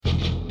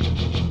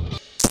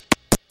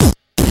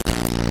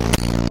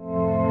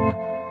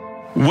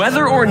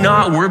Whether or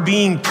not we're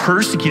being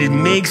persecuted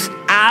makes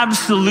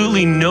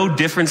absolutely no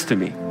difference to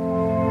me.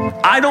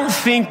 I don't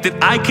think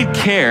that I could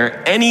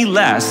care any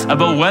less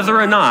about whether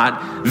or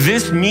not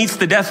this meets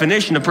the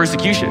definition of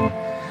persecution.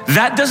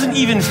 That doesn't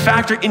even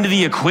factor into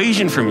the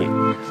equation for me.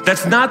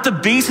 That's not the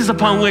basis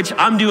upon which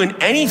I'm doing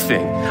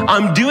anything.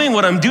 I'm doing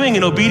what I'm doing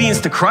in obedience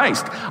to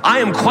Christ. I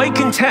am quite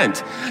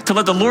content to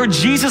let the Lord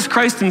Jesus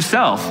Christ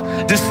himself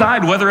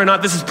decide whether or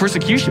not this is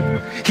persecution.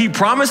 He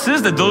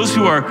promises that those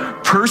who are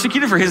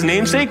persecuted for his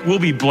name's sake will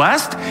be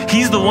blessed.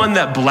 He's the one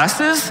that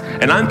blesses,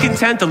 and I'm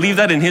content to leave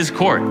that in his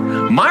court.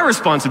 My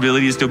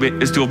responsibility is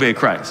to obey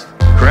Christ.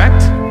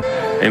 Correct?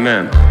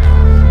 Amen.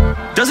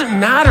 Doesn't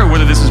matter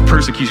whether this is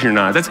persecution or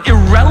not. That's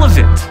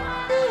irrelevant.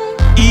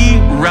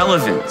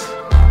 Irrelevant.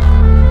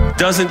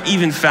 Doesn't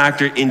even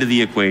factor into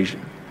the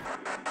equation.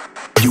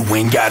 You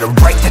ain't got a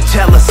right to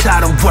tell us how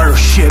to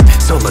worship,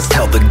 so let's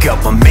tell the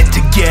government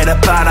to get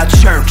up out our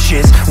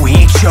churches. We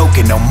ain't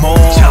choking no more.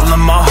 Tell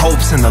them our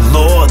hopes in the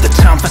Lord. The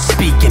time for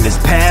speaking is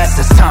past.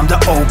 It's time to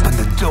open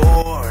the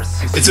doors.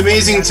 It's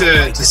amazing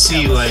to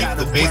see like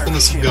the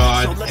faithfulness of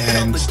God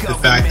and the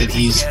fact that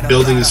he's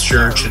building his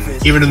church,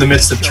 and even in the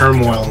midst of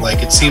turmoil,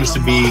 like it seems to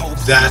be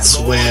that's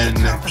when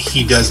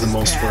he does the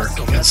most work.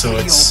 And so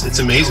it's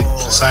amazing.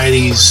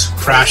 Society's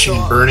crashing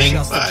and burning,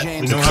 but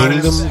we know how it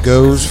is. Kingdom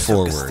goes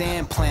forward.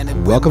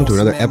 Welcome to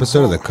another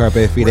episode of the Carpe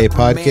Fide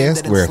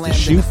podcast, where if the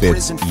shoe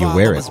fits, you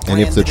wear it, and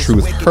if the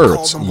truth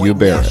hurts, you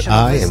bear it.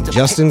 I am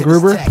Justin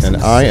Gruber, and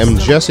I am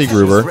Jesse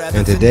Gruber,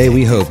 and today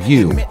we hope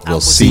you will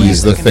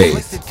seize the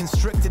faith.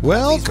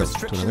 Welcome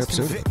to another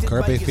episode of the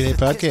Carpe Fide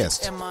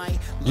podcast.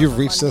 You've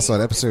reached us on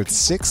episode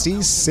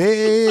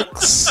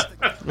 66.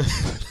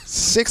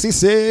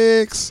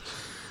 66.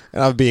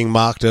 And I'm being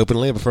mocked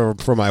openly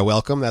for my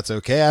welcome. That's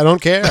okay. I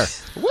don't care.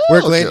 We're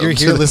glad you're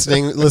here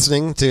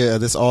listening to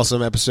this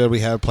awesome episode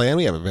we have planned.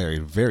 We have a very,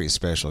 very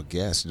special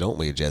guest, don't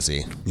we,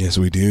 Jesse? Yes,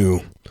 we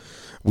do.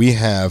 We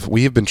have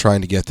been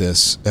trying to get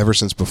this ever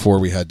since before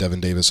we had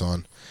Devin Davis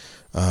on.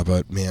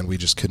 But, man, we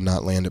just could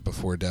not land it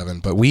before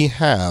Devin. But we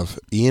have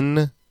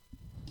in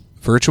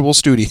virtual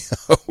studio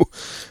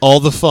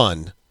all the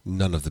fun,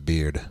 none of the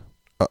beard.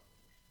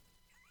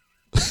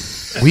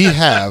 We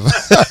have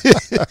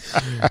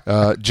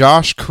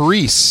Josh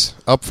Crease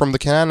up from the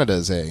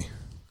Canadas, eh?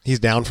 He's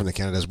down from the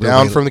Canadas.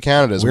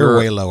 We're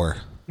way lower.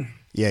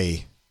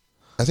 Yay.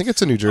 I think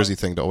it's a New Jersey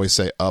thing to always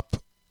say up,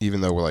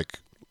 even though we're like,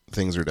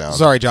 things are down.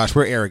 Sorry, Josh.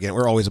 We're arrogant.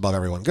 We're always above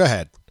everyone. Go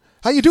ahead.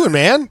 How you doing,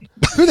 man?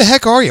 Who the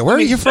heck are you? Where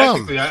are you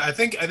from? I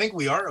think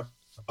we are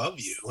above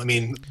you. I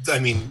mean,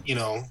 you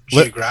know,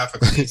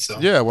 geographically. So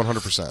yeah,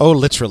 100%. Oh,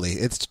 literally.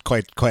 It's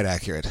quite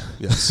accurate.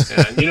 Yes.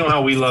 Yeah, and you know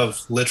how we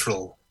love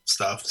literal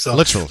stuff. So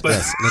literal.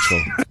 Yes,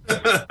 literal.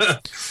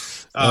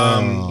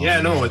 Yeah,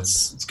 no,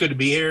 it's good to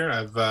be here.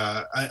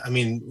 I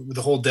mean,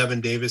 the whole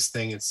Devin Davis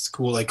thing, it's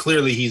cool. Like,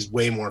 clearly he's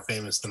way more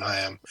famous than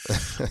I am.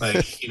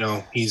 Like, you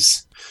know,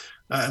 he's,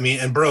 I mean,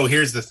 and bro,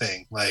 here's the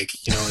thing. Like,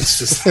 you know, it's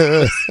just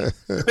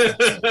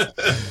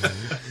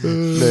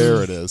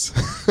there it is.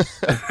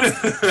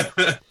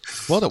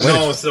 Well,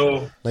 no,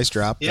 so nice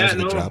drop. Yeah,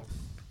 good drop.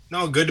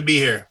 No, good to be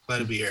here. Glad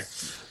to be here.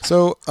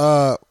 So,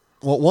 well,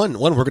 one,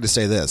 we're going to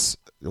say this.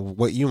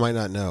 What you might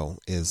not know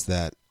is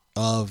that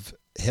of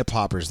hip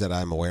hoppers that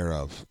I'm aware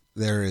of,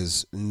 there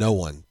is no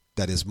one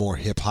that is more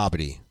hip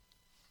hoppity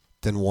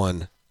than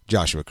one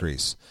Joshua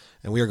Crease,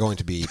 and we are going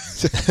to be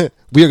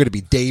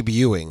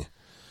debuting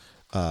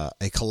a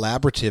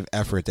collaborative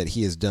effort that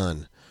he has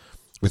done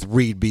with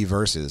Reed B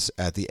Verses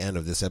at the end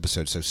of this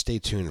episode. So stay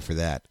tuned for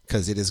that,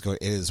 because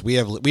we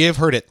have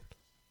heard it,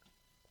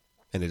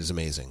 and it is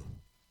amazing.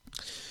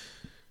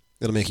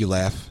 It'll make you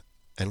laugh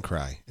and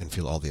cry and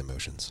feel all the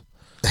emotions.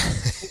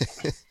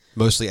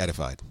 Mostly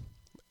edified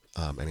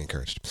and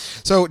encouraged.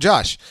 So,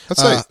 Josh,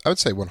 I would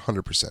say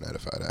 100%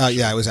 edified.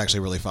 Yeah, it was actually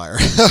really fire. I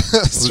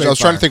was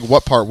trying to think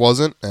what part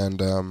wasn't,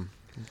 and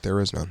there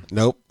is none.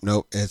 Nope.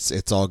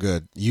 It's all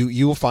good.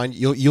 You'll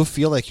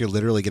feel like you're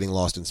literally getting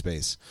lost in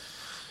space.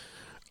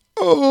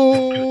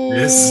 Oh,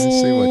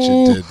 see what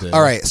you did there.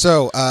 All right,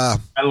 so I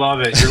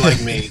love it. You're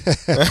like me.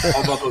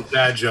 All about those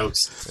bad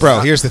jokes, bro.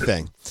 Here's the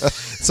thing.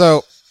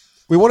 So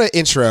we want to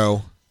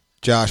intro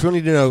Josh. We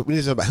need to know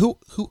about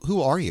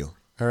who are you?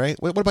 All right.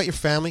 What about your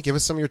family? Give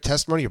us some of your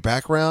testimony, your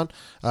background.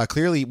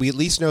 Clearly, we at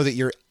least know that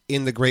you're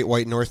in the Great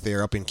White North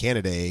there, up in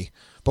Canada.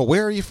 But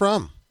where are you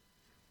from?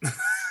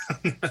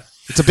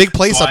 It's a big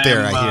place up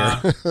there. I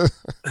hear.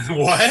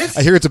 What?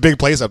 I hear it's a big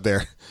place up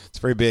there. It's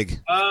very big.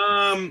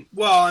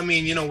 Well, I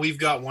mean, you know, we've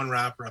got one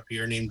rapper up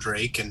here named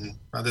Drake, and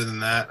other than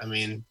that, I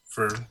mean,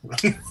 for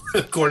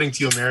according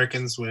to you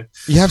Americans,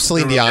 you have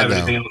Celine Dion. Have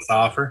anything else to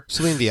offer?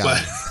 Celine Dion. But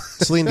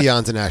Celine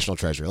Dion's a national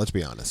treasure. Let's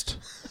be honest.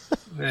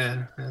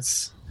 Yeah,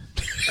 that's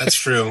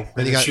true.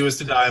 And if she was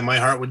to die, my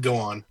heart would go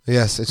on.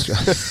 Yes, it's true.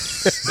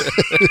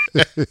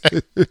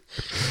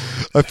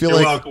 I feel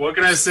you're welcome. What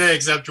can I say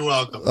except you're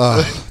welcome?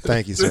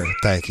 Thank you, sir.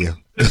 Thank you.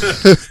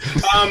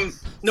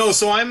 No,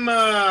 so I'm.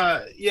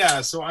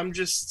 So I'm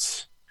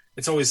just.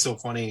 it's always so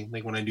funny.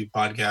 Like when I do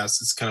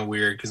podcasts, it's kind of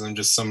weird because I'm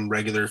just some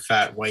regular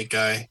fat white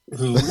guy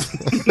who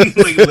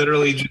like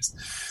literally just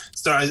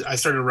I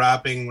started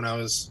rapping when I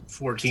was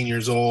 14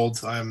 years old.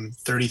 I'm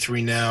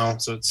 33 now,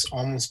 so it's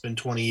almost been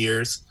 20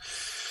 years.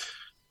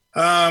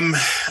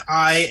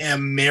 I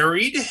am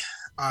married.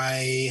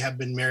 I have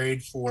been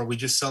married we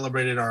just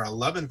celebrated our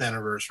 11th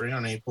anniversary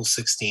on April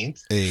 16th.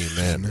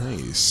 Amen.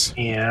 Nice.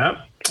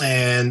 Yeah.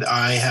 And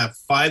I have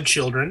 5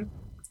 children,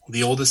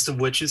 the oldest of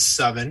which is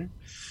 7.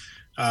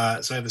 So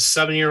I have a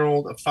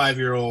 7-year-old, a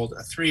 5-year-old,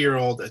 a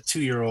 3-year-old, a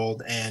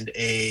 2-year-old, and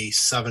a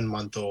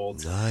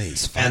 7-month-old.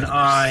 Nice. And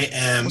I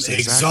am Almost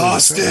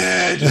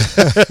exhausted.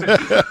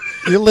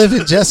 You're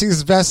living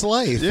Jesse's best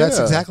life. That's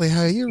Yeah. exactly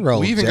how you roll.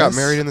 We even Jess. got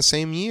married in the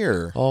same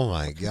year. Oh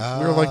my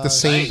god. We were like the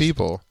same Nice.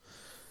 people.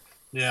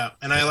 Yeah,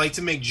 and I like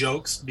to make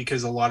jokes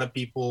because a lot of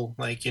people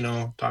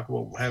talk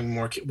about having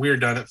more kids. We're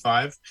done at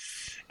 5,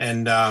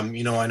 and I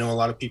know a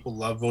lot of people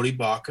love Vody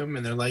Bakum,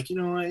 and they're like, and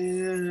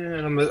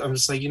I'm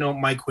just like,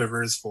 my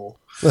quiver is full.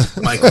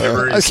 My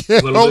quiver is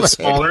a little bit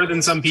smaller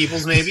than some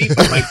people's maybe,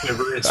 but my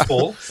quiver is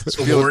full.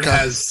 So the Lord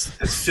has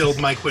filled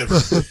my quiver.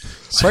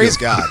 Praise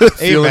God.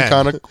 Feeling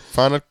Amen.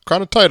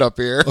 kind of tight up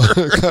here.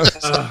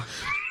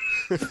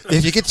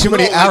 If you get too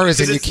many No, arrows, because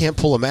then you it's- can't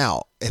pull them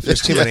out. If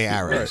there's too many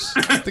arrows.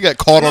 They got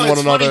caught on No, one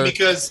it's funny another.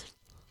 because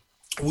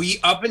we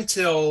up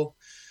until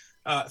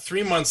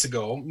 3 months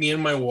ago, me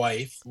and my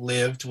wife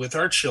lived with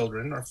our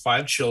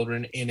 5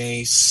 children, in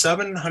a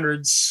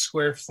 700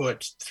 square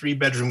foot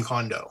 3-bedroom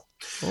condo,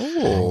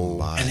 Oh,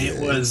 my. and it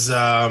was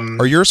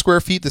are your square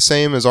feet the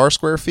same as our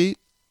square feet?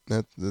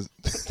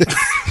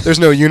 There's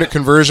no unit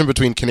conversion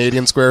between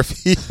Canadian square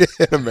feet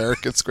and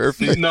American square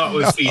feet. not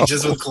with feet,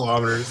 just with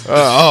kilometers.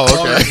 Oh,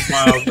 okay. Kilometers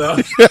miles, though.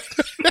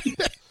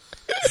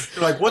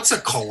 You're like, what's a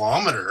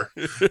kilometer?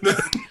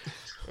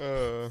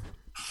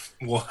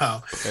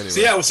 Wow.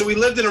 Anyway. So we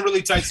lived in a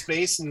really tight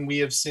space, and we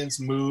have since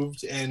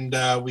moved, and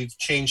we've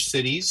changed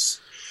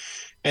cities,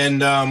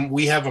 and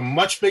we have a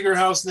much bigger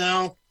house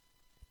now.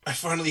 I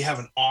finally have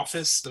an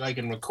office that I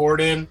can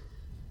record in,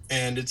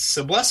 and it's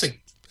a blessing.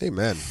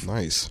 Amen.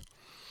 Nice.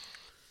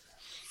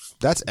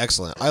 That's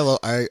excellent. I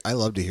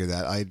love to hear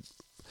that.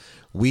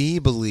 We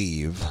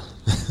believe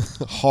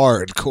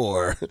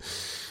hardcore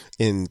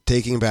in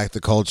taking back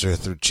the culture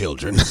through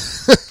children.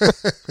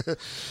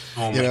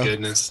 Oh my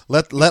goodness.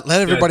 Let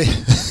everybody.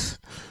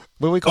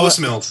 What do we call Post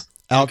it? mills.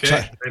 Out,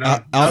 Okay,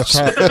 right on.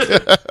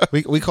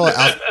 we call it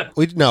out.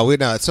 No,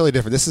 it's totally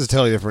different. This is a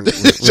totally different.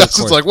 Justin's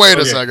course. like, wait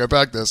a Okay. second,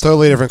 back this.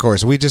 Totally different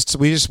course. We just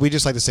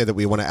like to say that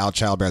we want to out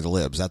childbear the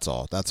libs. That's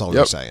all. That's all we're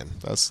Yep. saying.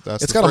 That's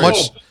It's the got a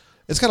phrase. much.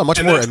 It's got a much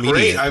And more that's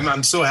immediate. great.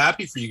 I'm so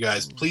happy for you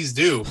guys. Please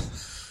do.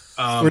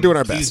 We're doing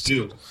our Please best.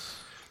 do.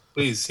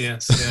 Please,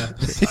 yes, yeah.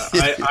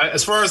 I,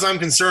 as far as I'm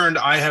concerned,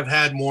 I have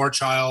had more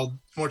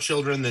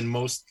children than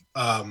most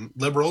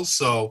liberals,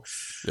 so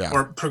Yeah.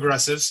 or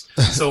progressives.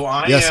 So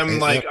I Yes, am and-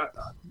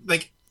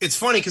 like it's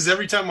funny because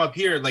every time I'm up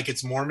here, like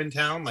it's Mormon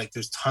town, like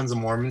there's tons of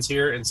Mormons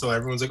here, and so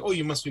everyone's like, "Oh,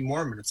 you must be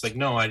Mormon." It's like,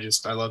 no, I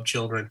love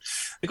children.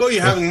 Like, oh,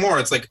 you're having more.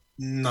 It's like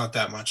not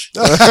that much.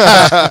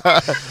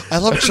 I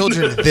love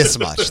children this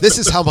much. This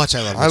is how much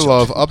I love. I children.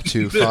 love up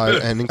to 5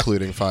 and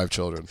including 5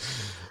 children.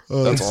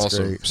 That's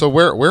awesome. great. So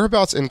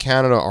whereabouts in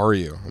Canada are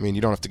you? I mean,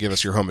 you don't have to give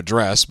us your home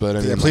address, but I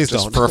mean, Yeah, please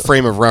just don't. for a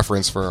frame of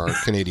reference for our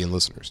Canadian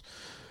listeners.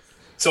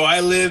 So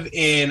I live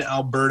in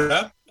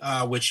Alberta,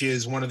 which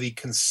is one of the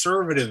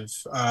conservative,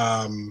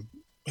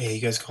 you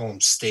guys call them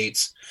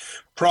states,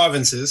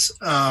 provinces.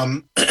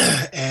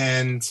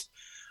 And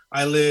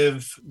I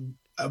live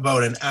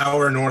about an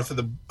hour north of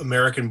the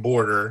American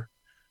border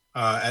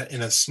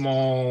in a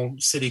small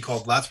city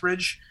called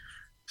Lethbridge,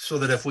 so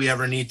that if we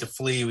ever need to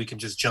flee, we can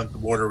just jump the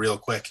border real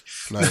quick.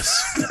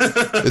 Nice.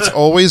 It's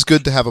always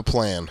good to have a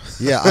plan.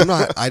 Yeah,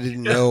 I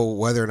didn't know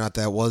whether or not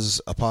that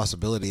was a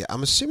possibility.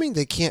 I'm assuming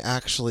they can't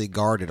actually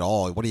guard it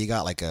all. What do you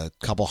got? Like a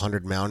couple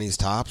hundred Mounties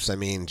tops? I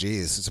mean,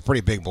 geez, it's a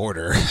pretty big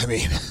border. I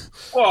mean,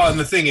 Well, and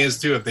the thing is,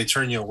 too, if they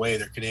turn you away,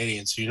 they're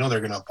Canadian, so they're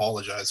going to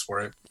apologize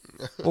for it.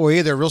 oh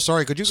yeah, they're real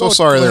sorry. Could you So go,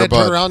 sorry go there, ahead,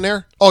 turn bud. around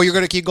there? Oh, you're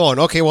going to keep going.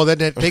 Okay, well then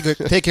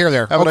take care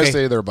there. Have okay. a nice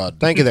day there, bud.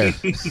 Thank you there.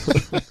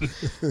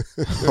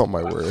 Oh,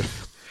 my word.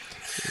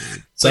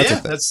 So That's a yeah,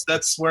 thing.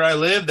 that's where I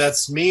live.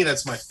 That's me.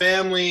 That's my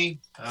family.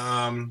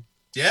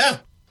 Yeah.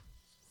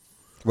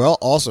 Well,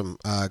 awesome.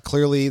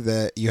 Clearly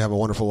that you have a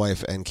wonderful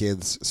wife and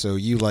kids, so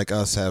you, like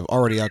us, have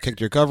already outkicked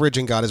your coverage,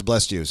 and God has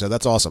blessed you. So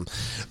that's awesome.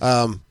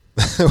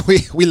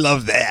 We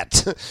love that.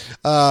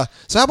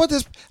 So how about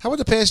this? How about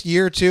the past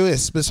year or two?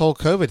 This whole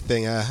COVID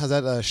thing. Has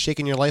that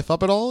shaken your life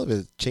up at all? Has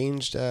it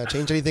changed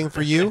anything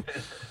for you?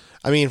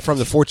 I mean, from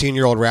the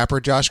 14-year-old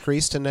rapper Josh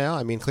Kreese to now.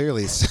 I mean,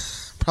 clearly,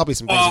 probably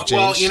some things have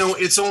changed. Well,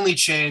 it's only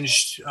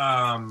changed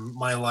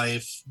my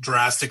life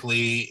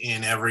drastically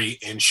in every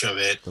inch of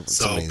it. It's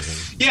So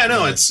amazing. yeah,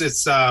 no,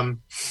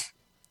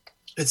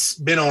 it's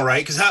been all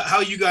right, because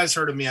how you guys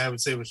heard of me, I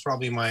would say, was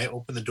probably my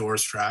Open the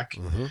Doors track.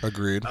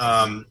 Agreed.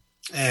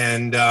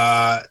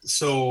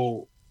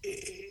 So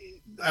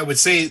I would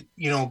say,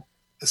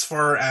 as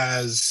far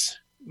as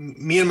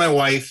me and my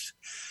wife,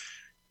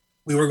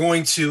 we were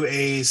going to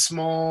a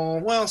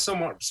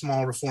somewhat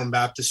small Reformed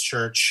Baptist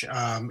church,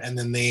 and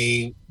then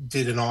they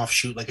did an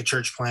offshoot, like a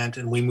church plant,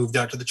 and we moved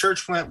out to the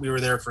church plant. We were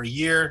there for a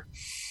year,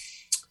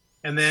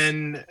 and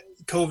then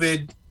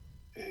COVID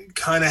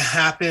kind of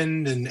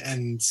happened,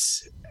 and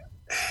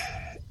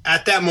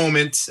at that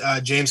moment,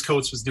 James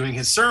Coates was doing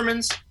his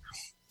sermons.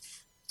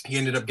 He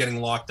ended up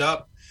getting locked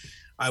up.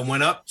 I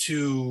went up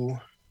to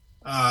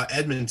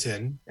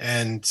Edmonton,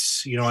 and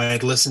I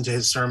had listened to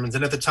his sermons,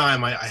 and at the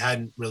time I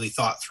hadn't really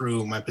thought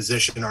through my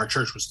position. Our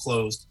church was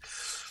closed,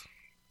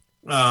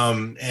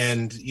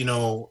 and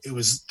it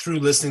was through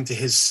listening to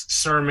his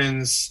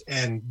sermons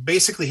and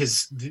basically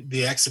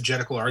the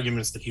exegetical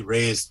arguments that he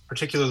raised,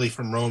 particularly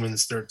from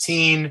Romans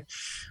 13.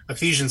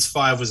 Ephesians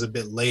 5 was a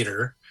bit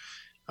later,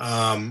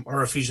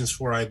 or Ephesians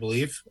 4, I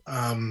believe,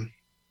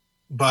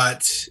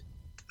 but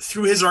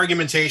through his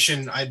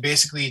argumentation, I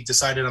basically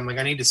decided, I'm like,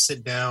 I need to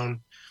sit down.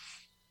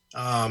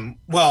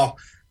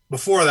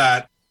 Before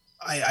that,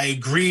 I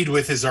agreed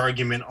with his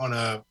argument on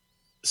a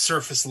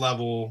surface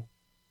level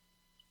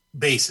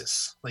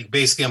basis. Like,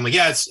 basically, I'm like,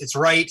 yeah, it's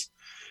right.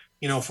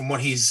 From what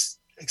he's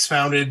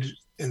expounded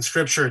in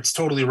scripture, it's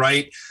totally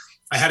right.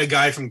 I had a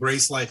guy from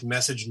Grace Life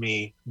message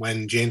me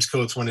when James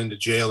Coates went into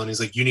jail, and he's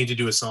like, you need to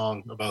do a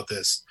song about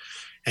this.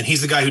 And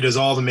he's the guy who does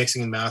all the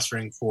mixing and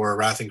mastering for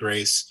Wrath and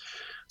Grace.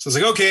 So I was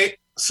like, okay.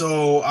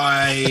 So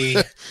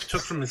I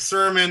took from his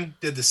sermon,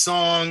 did the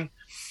song.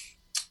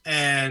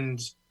 And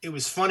it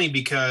was funny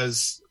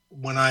because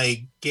when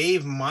I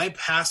gave my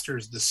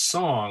pastors the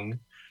song,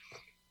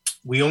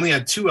 we only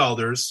had 2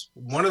 elders.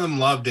 One of them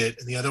loved it,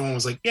 and the other one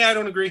was like, yeah, I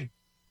don't agree. And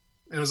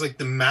it was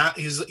like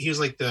he was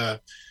like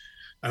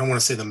I don't want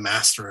to say the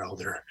master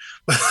elder,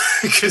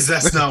 because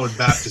that's not what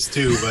Baptists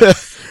do, but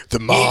the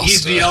master.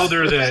 He's the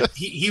elder that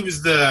he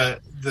was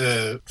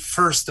the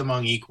first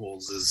among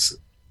equals,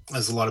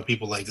 as a lot of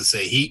people like to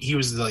say. He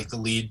was like the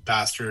lead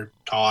pastor,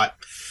 taught.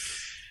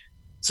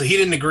 So he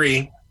didn't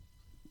agree.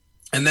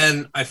 And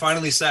then I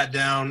finally sat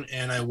down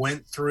and I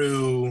went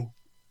through,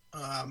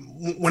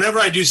 whenever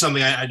I do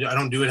something, I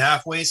don't do it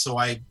halfway. So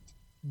I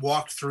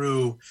walked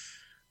through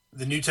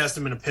the New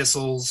Testament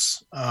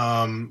epistles.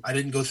 I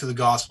didn't go through the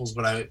Gospels,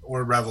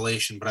 or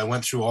Revelation, but I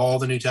went through all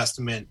the New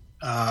Testament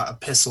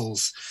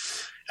epistles,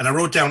 and I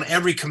wrote down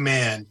every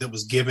command that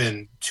was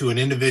given to an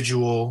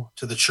individual,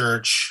 to the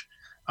church,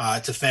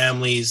 to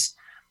families.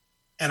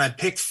 And I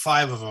picked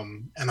 5 of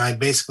them, and I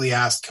basically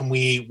asked, can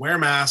we wear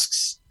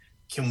masks?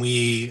 Can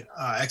we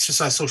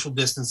exercise social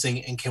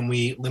distancing, and can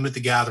we limit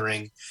the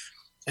gathering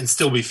and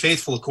still be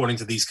faithful according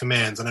to these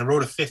commands? And I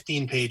wrote a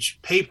 15-page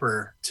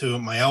paper to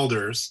my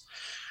elders.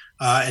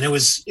 And it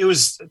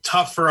was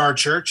tough for our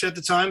church at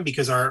the time,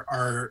 because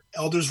our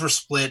elders were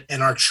split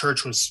and our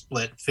church was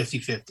split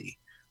 50-50,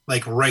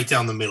 like right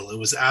down the middle. It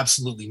was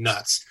absolutely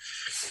nuts.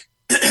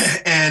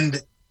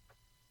 And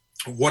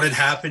what had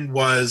happened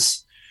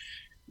was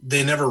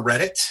they never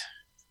read it.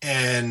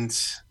 And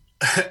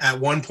at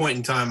one point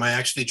in time, I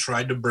actually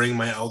tried to bring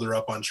my elder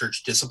up on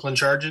church discipline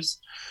charges,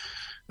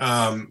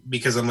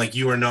 because I'm like,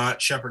 you are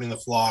not shepherding the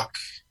flock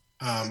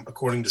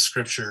according to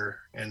scripture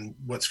and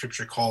what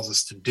scripture calls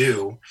us to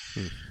do.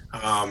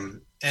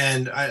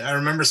 And I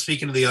remember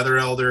speaking to the other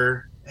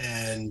elder,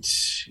 and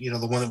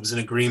the one that was in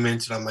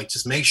agreement, and I'm like,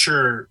 just make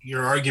sure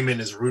your argument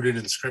is rooted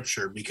in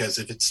scripture, because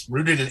if it's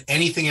rooted in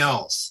anything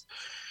else,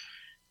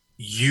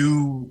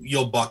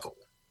 you'll buckle.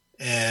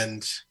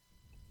 And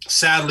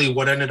sadly,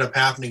 what ended up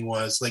happening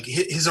was, like,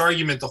 his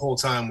argument the whole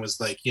time was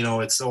like,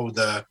 it's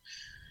not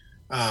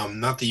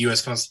the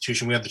U.S.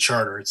 Constitution. We have the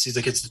charter. He's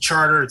like, it's the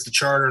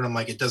charter. And I'm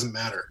like, it doesn't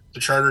matter. The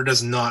charter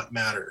does not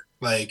matter.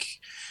 Like,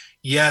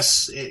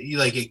 yes,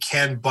 it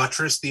can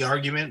buttress the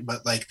argument,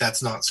 but like,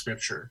 that's not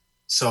scripture.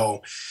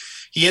 So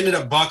he ended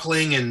up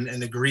buckling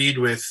and agreed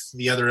with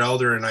the other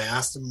elder. And I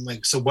asked him,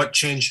 like, so what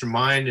changed your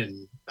mind?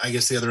 And I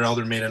guess the other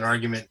elder made an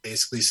argument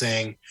basically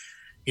saying,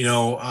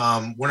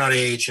 we're not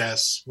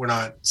AHS.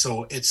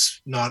 So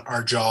it's not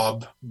our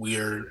job.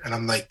 And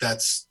I'm like,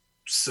 that's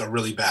a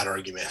really bad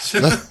argument.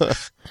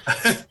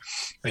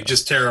 Like,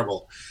 just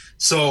terrible.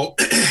 So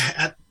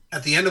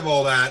at the end of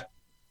all that,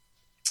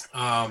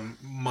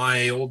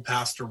 my old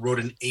pastor wrote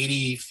an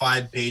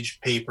 85-page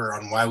paper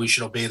on why we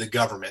should obey the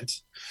government.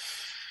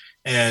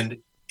 And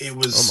it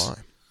was... Oh, my.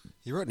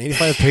 You wrote an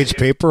 85-page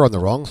paper on the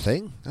wrong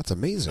thing? That's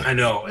amazing. I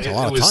know. That's a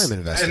lot of time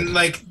invested. And,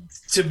 like,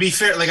 to be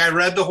fair, like, I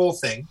read the whole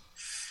thing.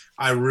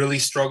 I really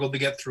struggled to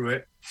get through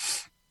it.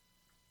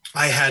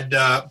 I had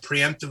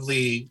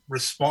preemptively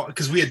respond,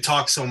 because we had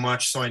talked so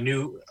much, so I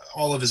knew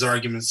all of his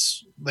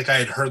arguments. Like, I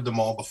had heard them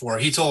all before.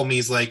 He told me,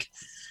 he's like,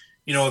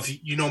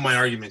 if you know my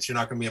arguments, you're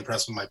not going to be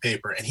impressed with my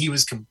paper. And he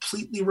was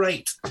completely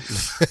right.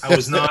 I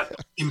was not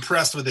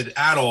impressed with it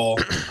at all.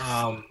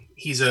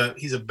 He's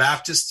a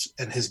Baptist,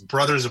 and his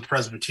brother's a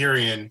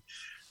Presbyterian,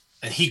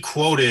 and he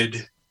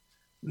quoted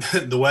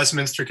the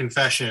Westminster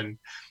Confession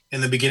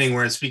in the beginning,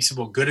 where it speaks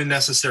about good and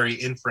necessary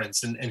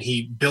inference, and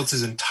he built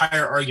his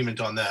entire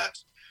argument on that.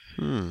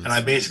 And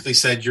I basically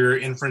said, your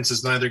inference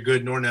is neither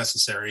good nor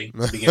necessary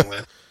to begin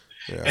with.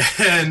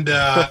 And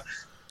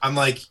I'm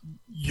like,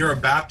 you're a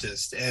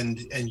Baptist, and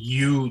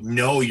you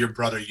know your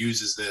brother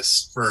uses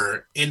this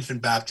for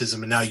infant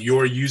baptism, and now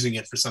you're using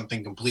it for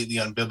something completely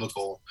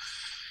unbiblical.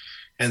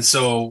 And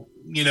so,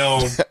 you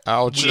know,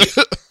 ouch.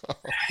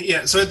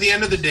 Yeah. So at the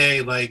end of the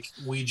day, like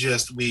we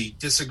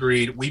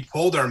disagreed. We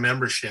pulled our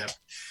membership,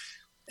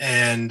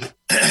 and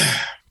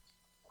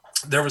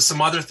there was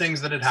some other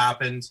things that had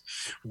happened.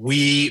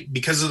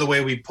 Because of the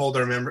way we pulled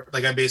our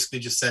like I basically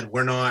just said,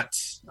 we're not,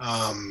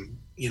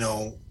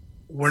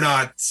 we're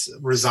not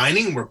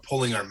resigning. We're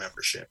pulling our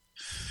membership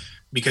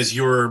because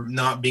you're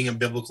not being a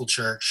biblical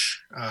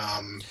church.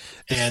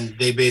 And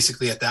they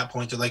basically at that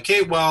point, they're like,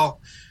 hey,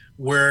 well,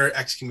 we're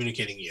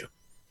excommunicating you.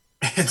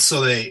 And so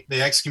they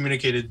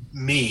excommunicated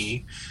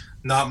me,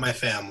 not my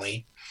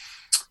family.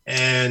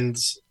 And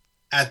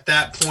at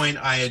that point,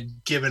 I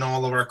had given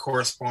all of our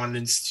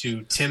correspondence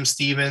to Tim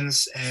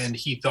Stevens, and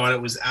he thought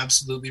it was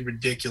absolutely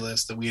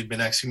ridiculous that we had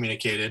been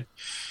excommunicated.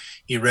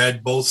 He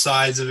read both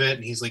sides of it,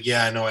 and he's like,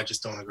 yeah, I know, I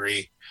just don't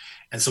agree.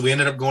 And so we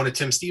ended up going to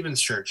Tim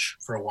Stevens' church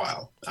for a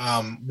while.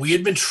 We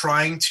had been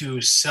trying to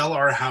sell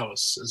our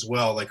house as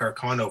well, like our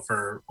condo,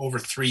 for over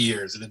 3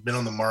 years. It had been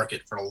on the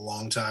market for a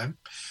long time.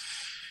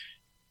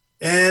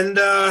 And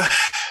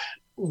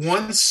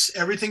once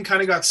everything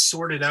kind of got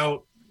sorted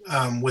out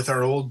with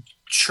our old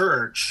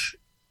church,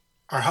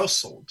 our house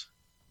sold.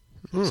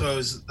 So it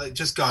was like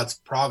just God's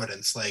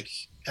providence. Like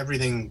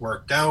everything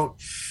worked out.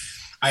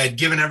 I had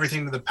given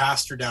everything to the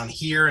pastor down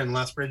here in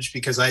Lethbridge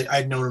because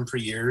I'd known him for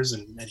years,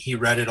 and he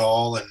read it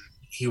all, and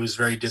he was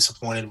very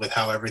disappointed with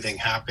how everything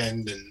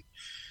happened. And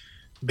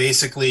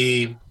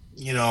basically,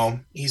 you know,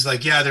 he's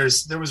like, yeah,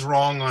 there was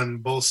wrong on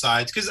both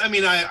sides. Because I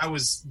mean, I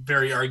was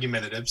very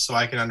argumentative, so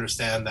I can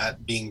understand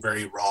that being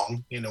very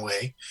wrong in a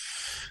way.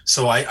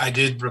 So I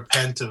did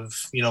repent of,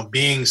 you know,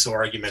 being so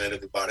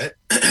argumentative about it.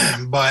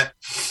 But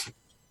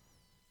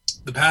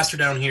the pastor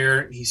down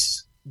here,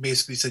 he's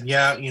basically said,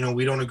 yeah, you know,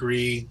 we don't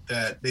agree,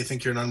 that they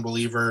think you're an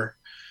unbeliever.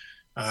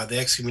 They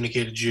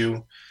excommunicated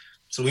you.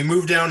 So we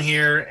moved down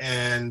here,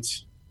 and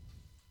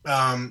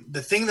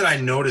the thing that I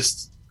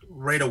noticed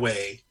right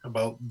away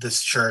about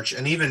this church,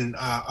 and even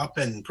up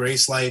in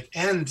Grace Life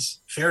and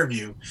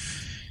Fairview,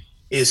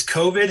 is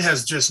COVID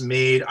has just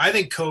made, I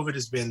think COVID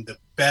has been the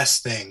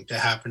best thing to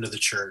happen to the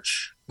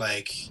church,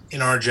 like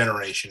in our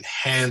generation,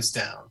 hands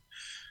down.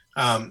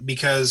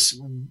 Because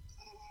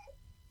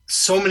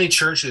so many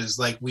churches,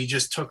 like we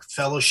just took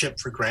fellowship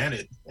for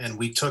granted, and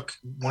we took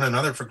one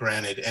another for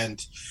granted.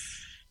 And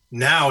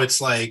now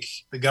it's like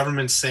the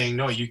government's saying,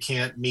 no, you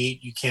can't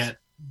meet, you can't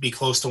be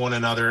close to one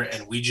another.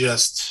 And we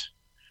just,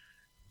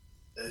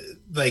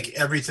 like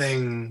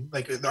everything,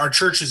 like our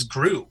churches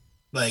grew.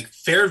 Like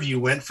Fairview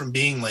went from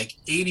being like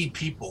 80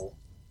 people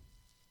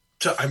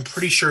to, I'm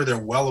pretty sure they're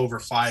well over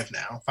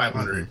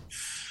 500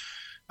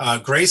 now.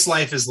 Grace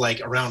Life is like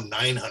around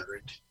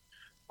 900.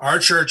 Our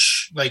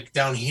church, like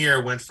down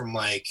here, went from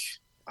like,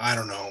 I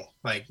don't know,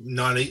 like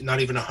not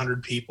even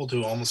 100 people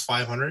to almost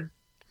 500.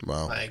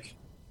 Wow.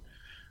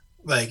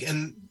 Like,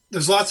 and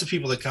there's lots of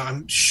people that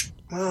come.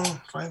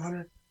 Well,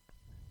 500.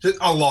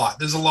 A lot.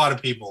 There's a lot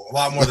of people, a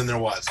lot more than there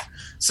was.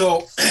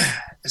 So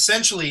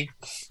essentially,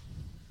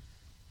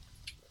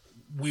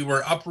 we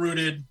were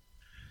uprooted.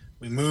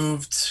 We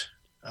moved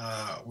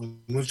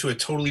to a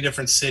totally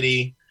different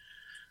city.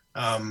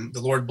 The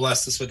Lord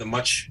blessed us with a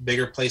much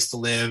bigger place to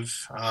live,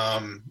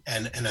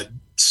 and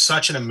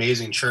such an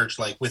amazing church.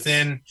 Like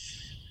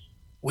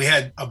we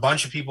had a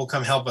bunch of people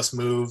come help us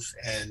move,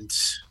 and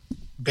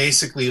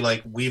basically,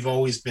 like we've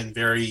always been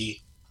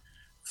very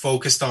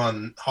focused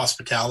on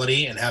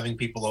hospitality and having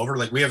people over.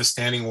 Like we have a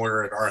standing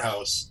order at our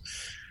house.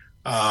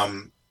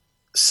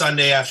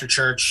 Sunday after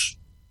church,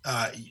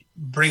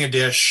 bring a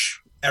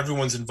dish.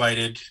 Everyone's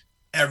invited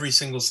every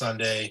single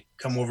Sunday.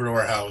 Come over to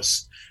our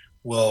house.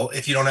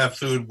 If you don't have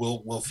food,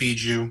 we'll feed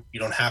you.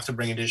 You don't have to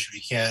bring a dish if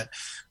you can't.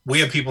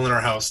 We have people in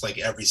our house like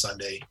every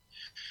Sunday.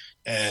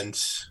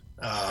 And,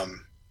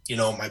 you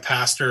know, my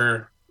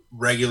pastor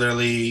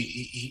regularly,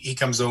 he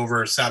comes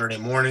over Saturday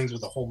mornings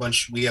with a whole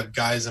bunch. We have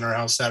guys in our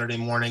house Saturday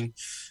morning.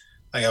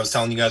 Like I was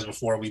telling you guys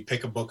before, we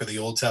pick a book of the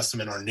Old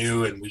Testament or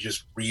New, and we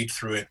just read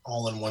through it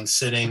all in one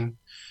sitting.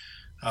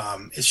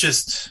 It's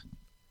just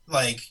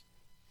like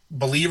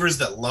believers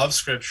that love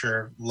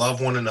Scripture,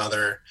 love one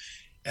another.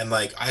 And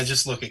like, I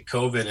just look at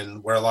COVID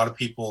and where a lot of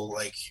people,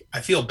 like,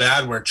 I feel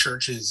bad where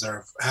churches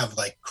have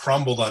like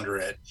crumbled under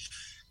it,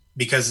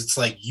 because it's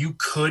like you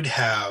could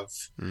have,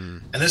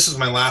 and this is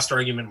my last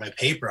argument in my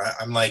paper.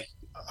 I'm like,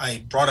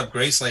 I brought up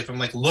Grace Life. I'm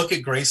like, look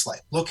at Grace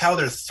Life. Look how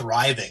they're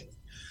thriving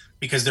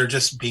because they're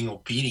just being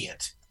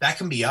obedient. That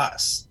can be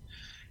us.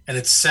 And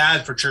it's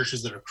sad for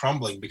churches that are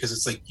crumbling, because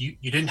it's like, you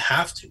didn't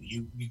have to,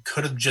 you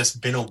could have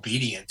just been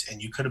obedient and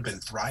you could have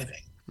been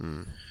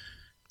thriving.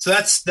 So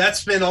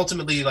that's been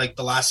ultimately like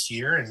the last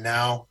year. And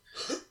now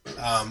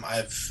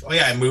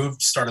I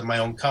moved, started my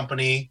own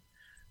company.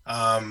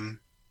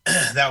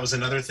 That was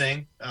another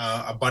thing.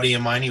 A buddy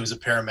of mine, he was a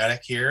paramedic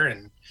here,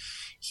 and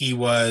he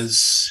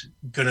was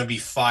going to be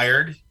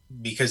fired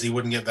because he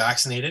wouldn't get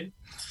vaccinated.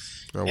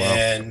 Oh, wow.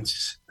 And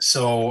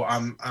so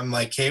I'm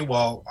like, okay,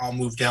 well, I'll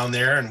move down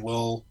there and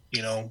we'll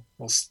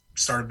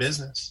start a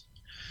business.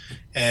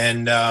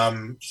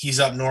 And he's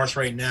up north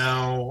right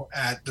now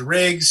at the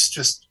rigs,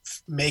 just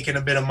making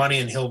a bit of money,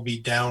 and he'll be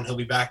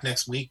back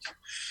next week.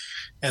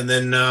 And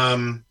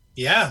then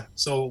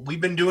so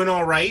we've been doing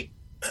all right.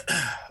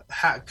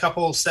 A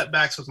couple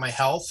setbacks with my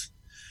health,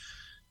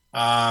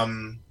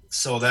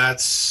 so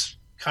that's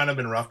kind of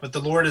been rough, but the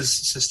Lord has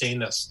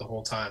sustained us the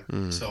whole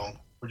time. So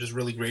we're just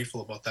really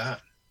grateful about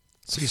that.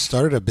 So you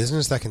started a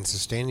business that can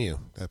sustain you.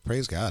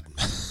 Praise God.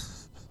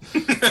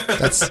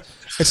 It's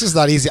just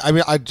not easy. I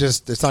mean,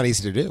 it's not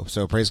easy to do.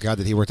 So praise God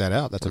that He worked that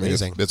out. That's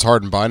amazing. It's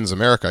hard in Biden's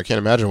America. I can't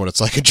imagine what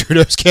it's like in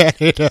Trudeau's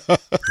Canada.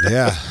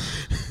 Yeah.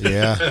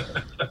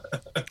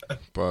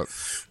 But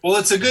well,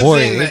 it's a good boy,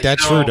 thing. Ain't that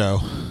Trudeau?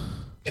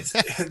 It's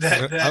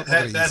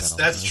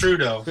that's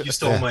Trudeau. You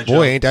stole my joke.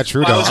 Boy, ain't that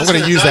Trudeau? I'm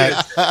going to use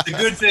that. The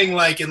good thing,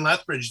 like in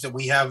Lethbridge, that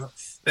we have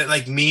that,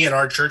 like me at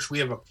our church, we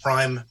have a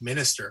prime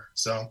minister.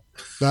 So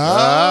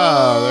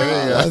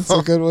there you go. That's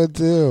a good one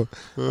too.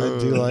 I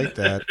do like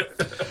that.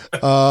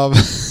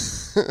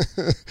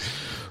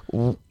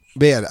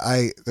 Man,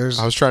 I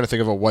was trying to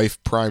think of a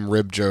wife prime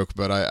rib joke,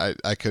 but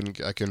I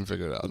couldn't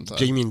figure it out in time.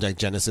 Do you mean like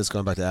Genesis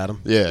going back to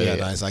Adam? Yeah.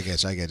 Nice. I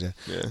get you.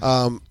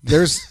 Yeah.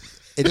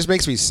 It just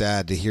makes me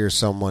sad to hear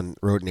someone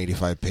wrote an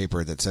 85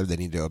 paper that said they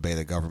need to obey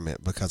the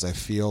government, because I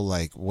feel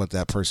like what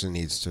that person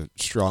needs to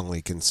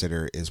strongly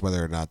consider is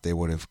whether or not they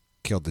would have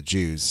killed the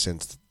Jews,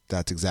 since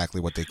that's exactly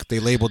what they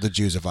labeled the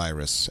Jews a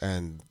virus.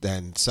 And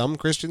then some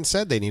Christians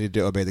said they needed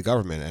to obey the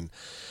government, and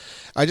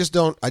I just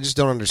don't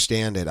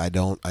understand it. I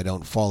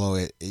don't follow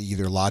it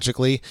either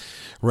logically,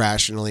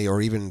 rationally,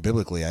 or even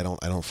biblically. I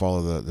don't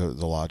follow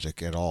the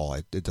logic at all.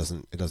 It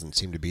doesn't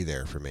seem to be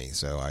there for me.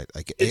 So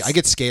I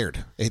get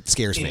scared. It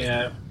scares me.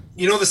 Yeah.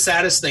 You know, the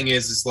saddest thing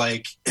is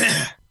like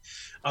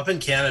up in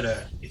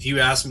Canada, if you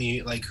ask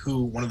me like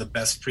who one of the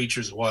best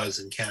preachers was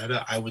in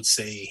Canada, I would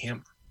say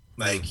him.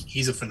 Like,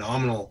 he's a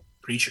phenomenal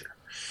preacher,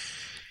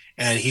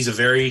 and he's a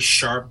very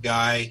sharp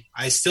guy.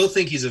 I still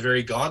think he's a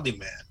very godly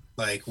man.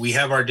 Like, we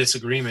have our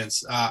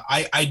disagreements.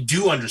 I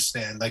do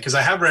understand, like, because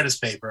I have read his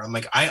paper. I'm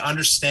like, I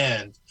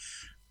understand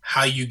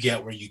how you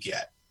get where you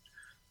get,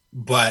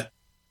 but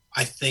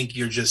I think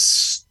you're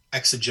just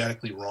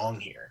exegetically wrong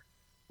here.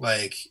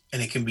 Like,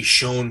 and it can be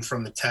shown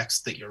from the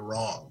text that you're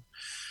wrong.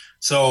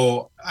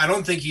 So I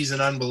don't think he's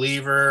an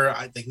unbeliever.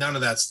 I think none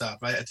of that stuff.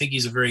 I think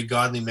he's a very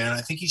godly man.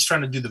 I think he's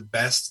trying to do the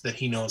best that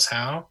he knows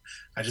how.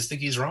 I just think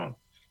he's wrong.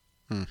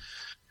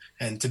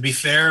 And to be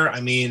fair,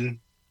 I mean,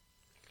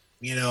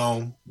 you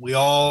know, we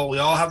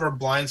all have our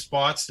blind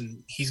spots,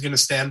 and he's going to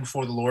stand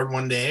before the Lord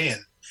one day,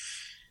 and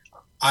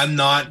I'm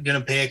not going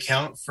to pay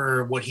account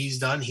for what he's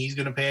done. He's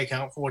going to pay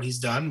account for what he's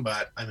done.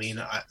 But I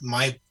mean,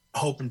 my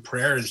hope and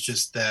prayer is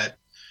just that,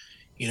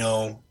 you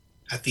know,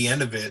 at the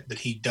end of it, that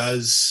he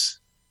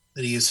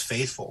is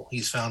faithful.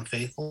 He's found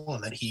faithful,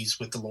 and that he's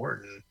with the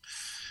Lord.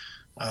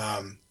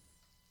 And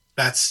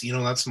that's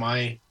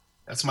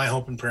my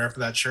hope and prayer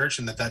for that church,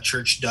 and that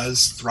church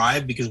does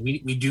thrive, because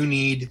we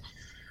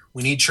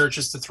need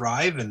churches to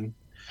thrive. And,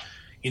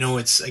 you know,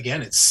 it's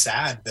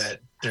sad that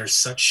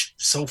there's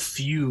so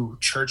few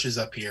churches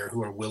up here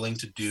who are willing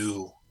to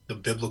do the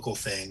biblical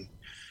thing.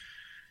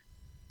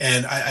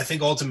 And I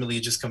think ultimately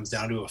it just comes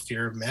down to a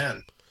fear of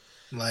man.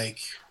 Like,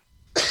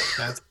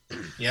 that's,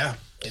 yeah,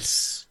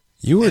 it's.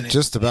 You were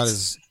just about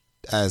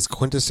as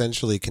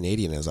quintessentially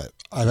Canadian as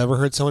I've ever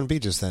heard someone be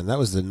just then. That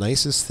was the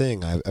nicest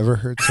thing I've ever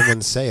heard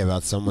someone say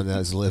about someone that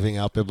is living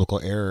out biblical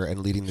error and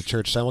leading the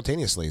church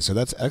simultaneously. So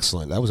that's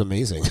excellent. That was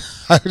amazing.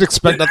 I would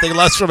expect nothing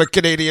less from a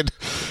Canadian.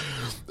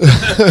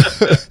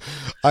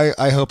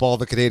 I hope all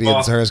the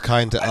Canadians are as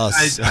kind to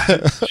us.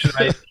 Should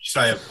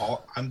I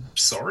I'm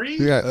sorry?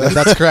 Yeah,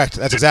 that's correct.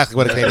 That's exactly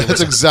what a Canadian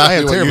That's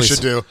exactly what you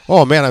should do.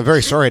 Oh, man, I'm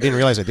very sorry. I didn't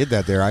realize I did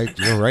that there.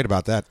 You're right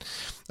about that.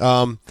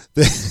 I'm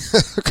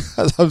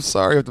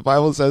sorry if the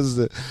Bible says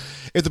that.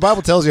 If the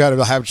Bible tells you how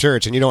to have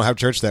church and you don't have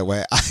church that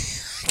way, I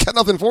got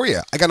nothing for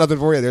you.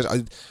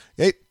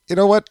 Hey, you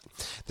know what?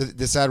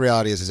 The sad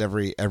reality is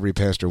every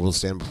pastor will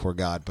stand before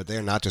God, but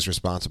they're not just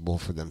responsible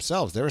for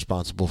themselves. They're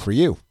responsible for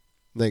you.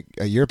 Like,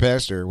 your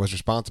pastor was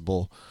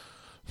responsible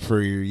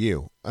for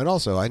you. And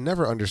also, I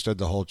never understood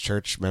the whole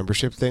church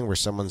membership thing where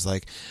someone's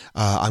like,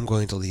 I'm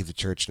going to leave the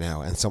church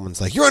now. And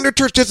someone's like, you're under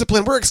church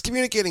discipline. We're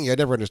excommunicating you. I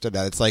never understood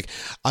that. It's like,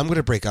 I'm going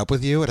to break up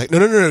with you. And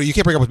no. You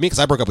can't break up with me because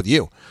I broke up with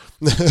you.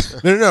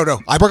 No.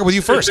 I broke up with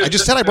you first. I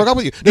just said I broke up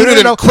with you.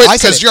 No. Quit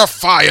because you're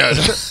fired.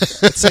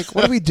 It's like,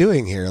 what are we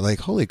doing here? Like,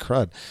 holy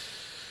crud.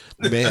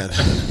 Man.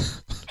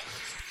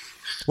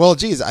 Well,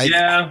 geez.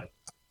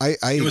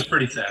 It was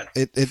pretty sad.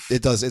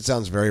 It does. It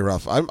sounds very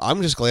rough.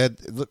 I'm just glad.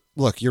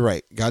 Look, you're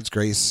right. God's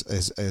grace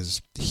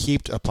is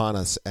heaped upon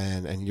us,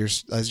 and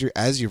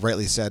as you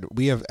rightly said,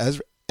 we have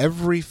as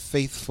every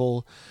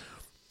faithful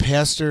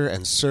pastor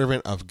and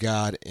servant of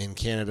God in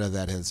Canada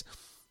that has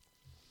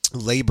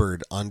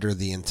labored under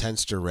the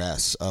intense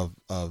duress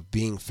of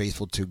being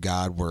faithful to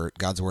God's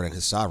word and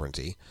His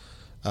sovereignty,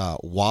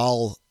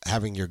 while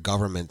having your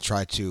government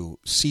try to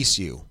cease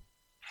you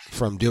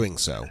from doing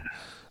so,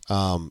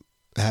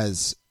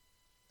 has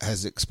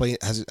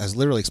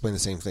literally explained the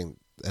same thing.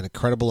 An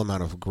incredible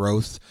amount of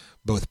growth,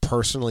 both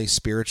personally,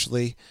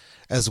 spiritually,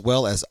 as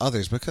well as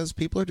others, because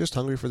people are just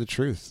hungry for the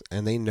truth,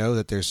 and they know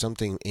that there's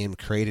something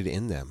created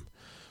in them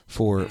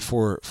for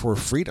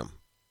freedom.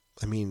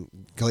 I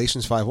mean,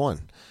 Galatians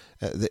 5:1,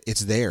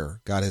 it's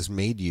there. God has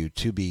made you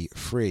to be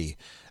free,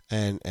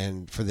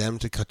 and for them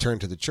to turn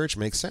to the church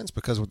makes sense,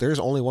 because there's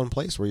only one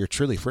place where you're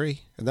truly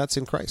free, and that's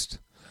in Christ.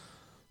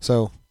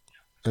 So,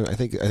 I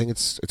think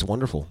it's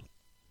wonderful.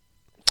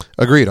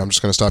 Agreed. I'm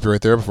just going to stop you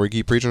right there before you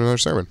keep preaching another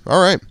sermon.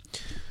 All right.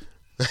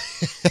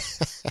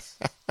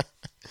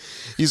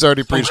 He's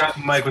already preached.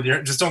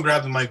 Just don't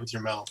grab the mic with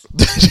your mouth.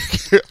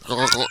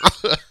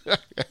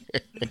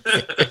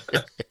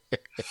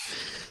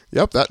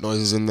 Yep, that noise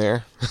is in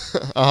there.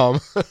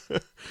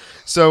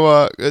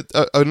 So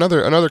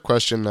another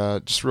question,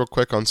 just real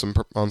quick on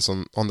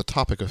the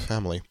topic of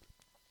family.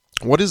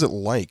 What is it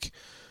like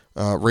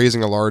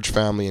raising a large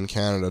family in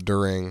Canada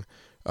during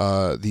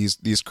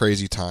these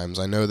crazy times?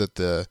 I know that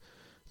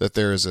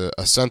there is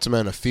a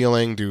sentiment, a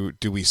feeling.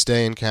 Do we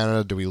stay in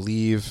Canada? Do we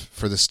leave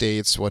for the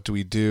States? What do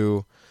we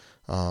do?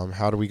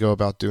 How do we go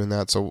about doing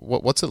that? So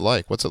what's it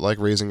like? What's it like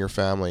raising your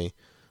family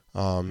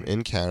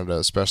in Canada,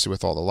 especially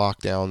with all the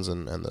lockdowns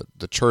and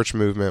the church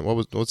movement?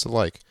 What's it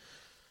like?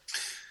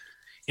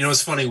 You know,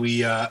 it's funny. We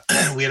had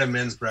a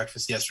men's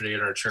breakfast yesterday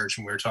at our church,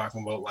 and we were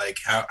talking about like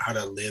how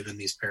to live in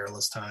these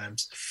perilous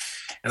times.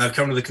 And I've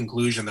come to the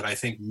conclusion that I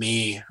think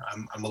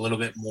I'm a little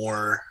bit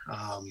more,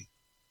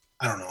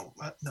 I don't know.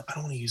 I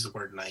don't want to use the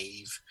word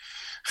naive,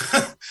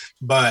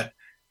 but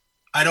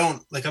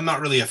I'm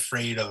not really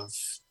afraid of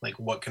like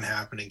what can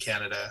happen in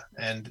Canada.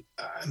 And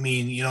I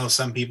mean, you know,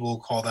 some people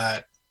call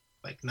that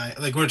like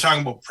we're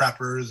talking about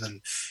preppers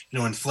and, you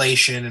know,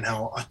 inflation, and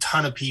how a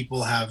ton of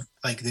people have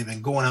they've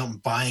been going out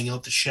and buying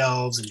out the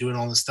shelves and doing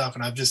all this stuff.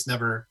 And I've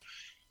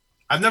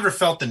never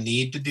felt the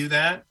need to do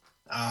that.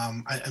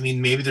 I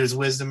mean, maybe there's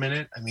wisdom in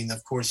it. I mean,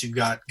 of course, you've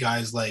got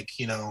guys like,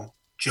 you know,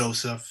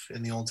 Joseph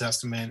in the Old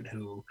Testament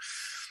who,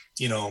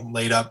 you know,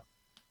 laid up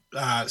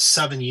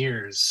 7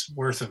 years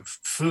worth of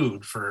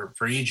food for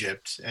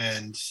Egypt.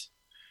 And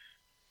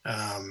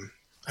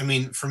I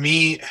mean, for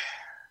me,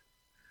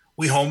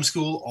 we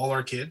homeschool all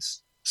our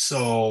kids,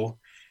 so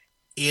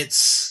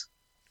it's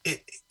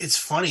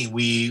funny.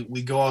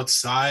 We go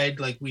outside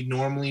like we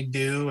normally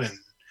do, and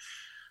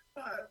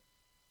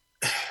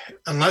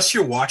unless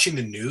you're watching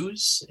the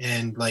news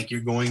and like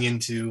you're going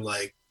into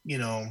like, you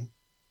know,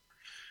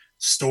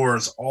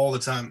 stores all the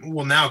time.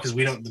 Well, now because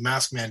the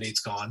mask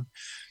mandate's gone,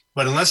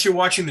 but unless you're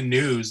watching the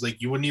news,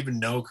 like you wouldn't even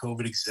know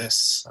COVID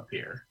exists up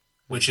here,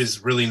 which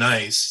is really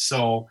nice.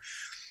 So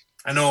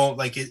I know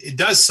like it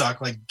does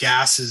suck. Like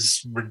gas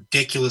is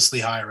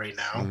ridiculously high right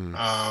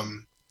now,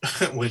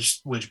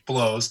 which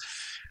blows.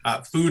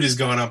 Food has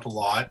gone up a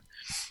lot,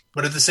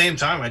 but at the same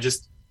time, I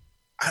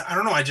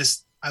don't know.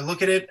 I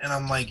look at it and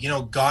I'm like, you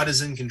know, God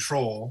is in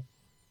control,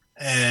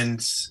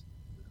 and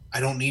I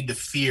don't need to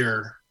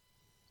fear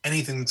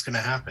anything that's going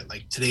to happen.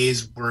 Like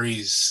today's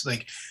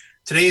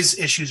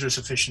issues are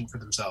sufficient for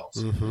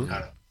themselves. Mm-hmm.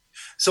 Kind of.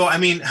 So, I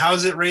mean,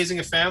 how's it raising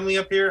a family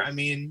up here? I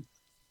mean,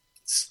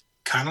 it's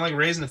kind of like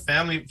raising a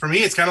family. For me,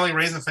 it's kind of like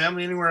raising a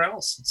family anywhere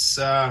else.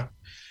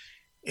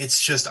 It's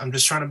just, I'm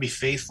just trying to be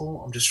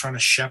faithful. I'm just trying to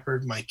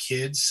shepherd my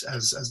kids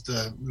as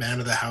the man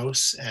of the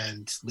house,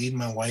 and lead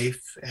my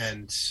wife,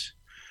 and,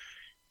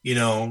 you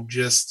know,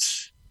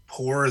 just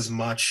pour as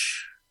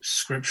much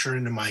scripture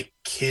into my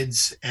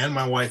kids and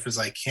my wife as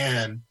I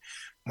can.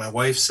 My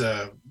wife's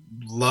a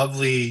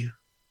lovely,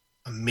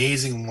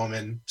 amazing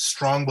woman,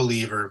 strong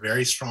believer,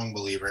 very strong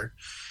believer.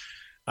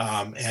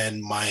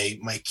 And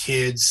my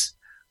kids,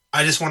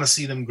 I just want to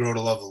see them grow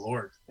to love the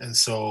Lord. And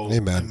so,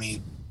 Amen. I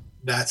mean,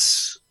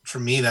 for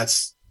me,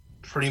 that's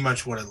pretty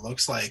much what it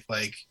looks like.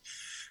 Like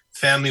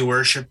family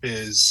worship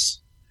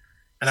is,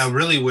 and I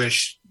really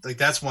wish, like,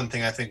 that's one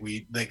thing I think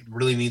we like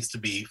really needs to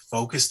be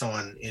focused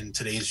on in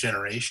today's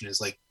generation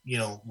is like, you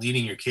know,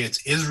 leading your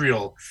kids.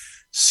 Israel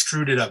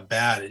screwed it up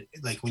bad.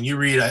 Like when you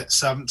read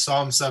Psalm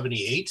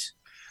 78,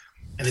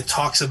 and it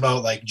talks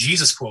about, like,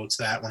 Jesus quotes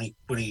that when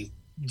he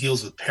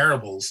deals with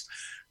parables,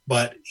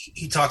 but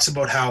he talks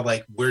about how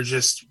like we're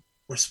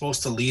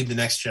supposed to lead the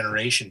next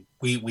generation.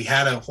 We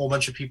had a whole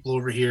bunch of people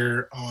over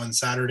here on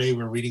Saturday.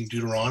 We're reading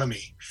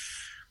Deuteronomy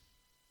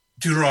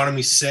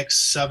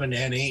 6, 7,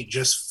 and 8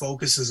 just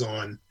focuses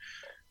on,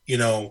 you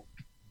know,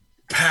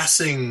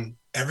 passing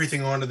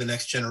everything on to the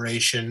next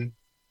generation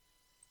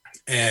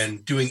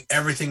and doing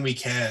everything we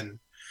can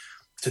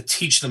to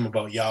teach them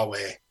about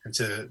Yahweh and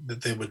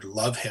that they would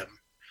love him.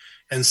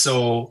 And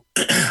so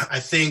I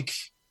think,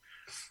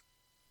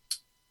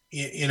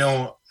 you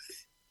know,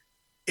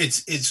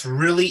 it's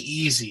really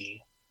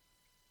easy.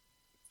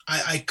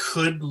 I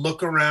could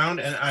look around,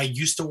 and I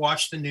used to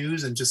watch the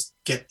news and just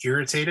get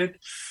irritated.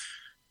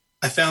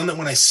 I found that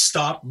when I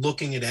stopped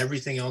looking at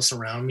everything else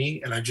around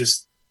me and I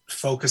just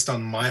focused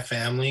on my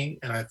family,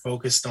 and I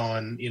focused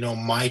on, you know,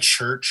 my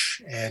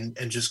church and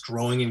just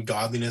growing in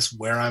godliness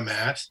where I'm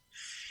at,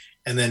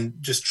 and then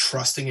just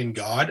trusting in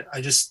God,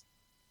 I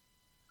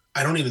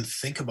don't even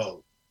think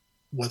about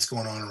what's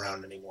going on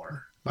around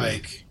anymore.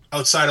 Like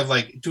outside of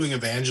like doing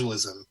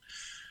evangelism,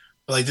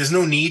 but like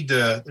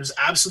there's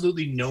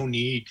absolutely no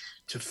need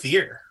to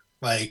fear.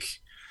 Like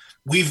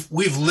we've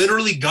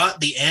literally got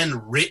the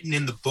end written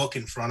in the book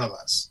in front of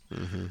us.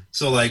 Mm-hmm.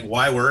 So like,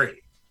 why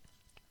worry?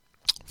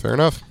 Fair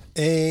enough.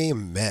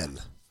 Amen.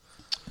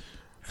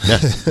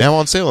 Now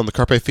on sale in the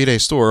Carpe Fide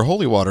store,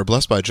 holy water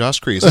blessed by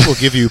Josh Kreese. It will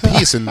give you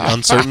peace in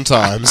uncertain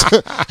times.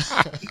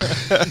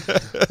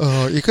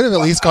 You could have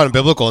at least gone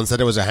biblical and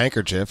said it was a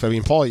handkerchief. I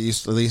mean, Paul at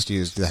least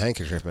used the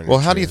handkerchief. Well,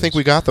 how do you think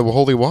we got the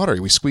holy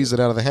water? We squeezed it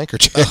out of the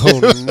handkerchief. Oh,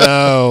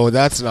 no,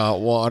 that's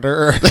not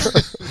water.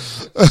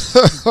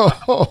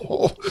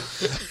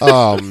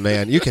 Oh,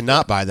 man. You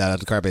cannot buy that at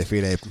the Carpe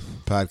Fide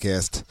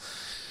podcast.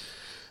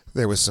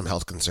 There was some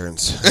health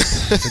concerns.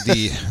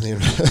 The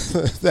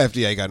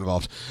FDA got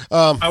involved.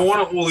 I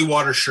want a holy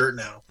water shirt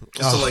now,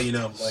 just to let you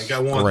know. Like I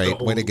want. Great,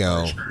 the way to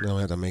go! Shirt. No,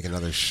 I have to make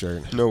another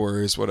shirt. No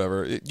worries,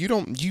 whatever.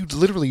 You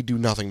literally do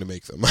nothing to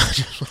make them.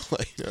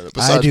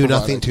 I do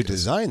nothing to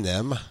design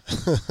them.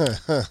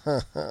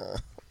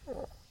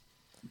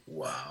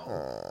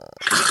 Wow.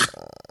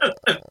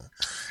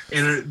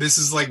 And this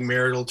is like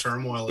marital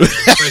turmoil.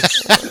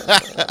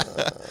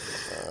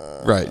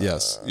 Right,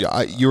 yes.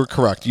 Yeah, you're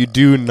correct. You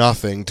do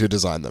nothing to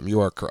design them.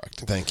 You are correct.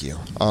 Thank you.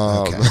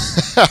 Okay.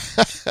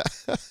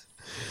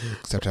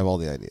 Except I have all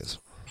the ideas.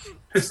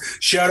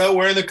 Shout out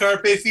wearing the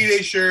Carpe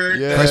Fide shirt.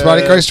 Yeah. Christ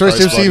body, Christ choice,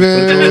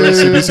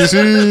 CBCC.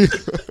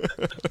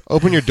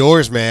 Open your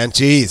doors, man.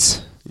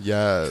 Jeez.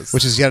 Yes.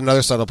 Which is yet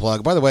another subtle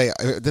plug. By the way,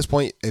 at this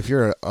point, if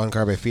you're on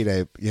Carpe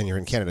Fide and you're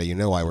in Canada, you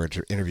know why we're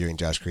interviewing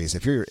Josh Kreese.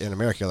 If you're in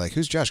America, you're like,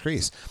 who's Josh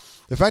Kreese?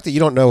 The fact that you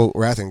don't know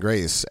Wrath and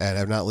Grace and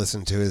have not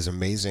listened to his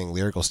amazing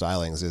lyrical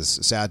stylings is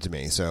sad to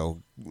me.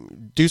 So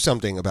do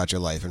something about your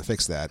life and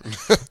fix that.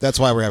 That's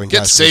why we're having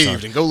Get Josh saved Kreese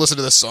on. and go listen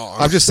to this song.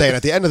 I'm just saying,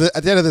 at the end of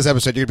this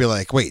episode, you'd be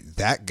like, "Wait,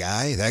 that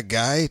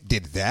guy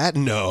did that?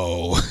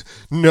 No."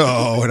 And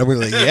I'm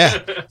like,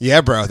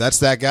 "Yeah, bro, that's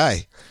that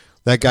guy.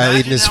 That guy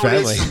leading his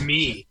family." For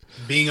me,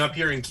 being up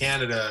here in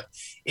Canada,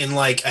 in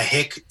like a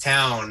hick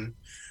town,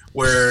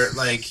 where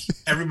like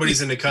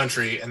everybody's in the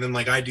country, and then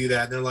like I do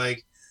that, and they're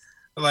like,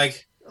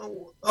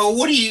 oh,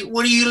 what are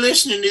you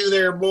listening to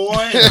there, boy?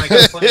 And like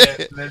I play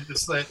it, and they're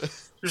just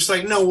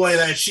like, no way,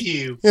 that's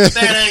you.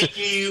 That ain't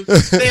you.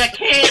 That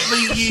can't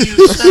be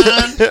you,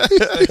 son.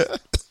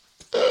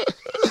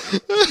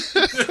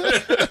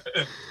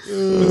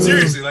 But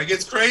seriously, like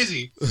it's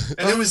crazy.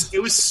 And it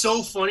was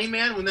so funny,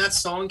 man, when that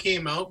song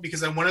came out,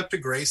 because I went up to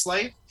Grace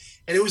Life,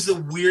 and it was the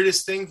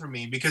weirdest thing for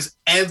me because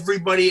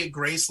everybody at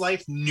Grace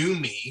Life knew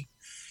me.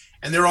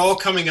 And they're all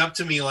coming up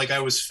to me like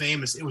I was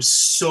famous. It was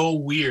so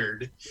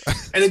weird.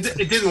 And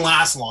it didn't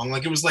last long.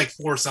 Like, it was like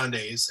 4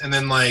 Sundays. And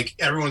then, like,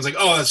 everyone's like,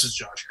 oh, that's just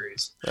Josh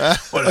Kreese.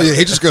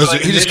 He just goes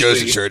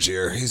to church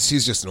here. He's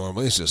just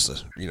normal. He's just a,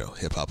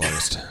 hip-hop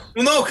artist.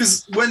 Well, no,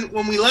 because when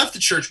we left the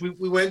church, we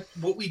went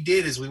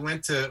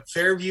to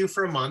Fairview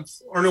for a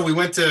month. Or no, we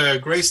went to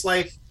Grace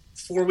Life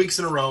 4 weeks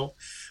in a row.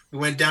 We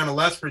went down to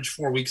Lethbridge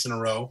 4 weeks in a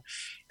row.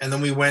 And then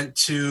we went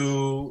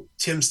to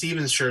Tim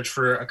Stevens Church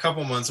for a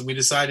couple months, and we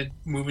decided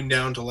moving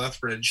down to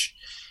Lethbridge.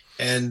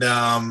 And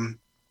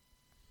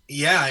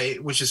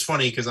which is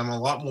funny because I'm a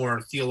lot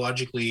more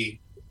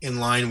theologically in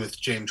line with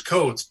James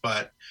Coates,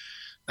 but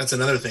that's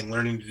another thing,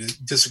 learning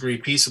to disagree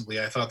peaceably.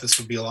 I thought this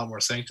would be a lot more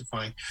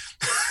sanctifying.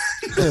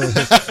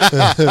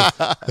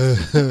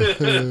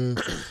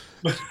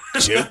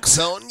 Joke's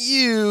on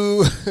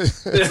you.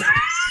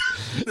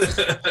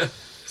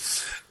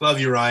 Love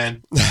you,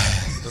 Ryan.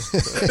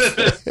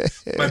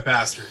 My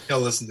pastor. He'll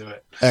listen to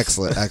it.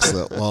 Excellent.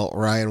 Well,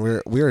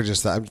 Ryan, we're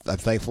just I'm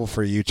thankful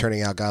for you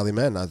turning out godly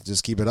men.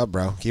 Just keep it up,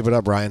 bro. Keep it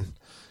up, Ryan.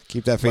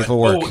 Keep that faithful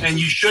work. Oh, and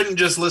you shouldn't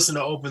just listen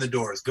to Open the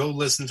Doors. Go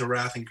listen to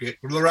Wrath and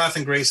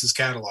Grace's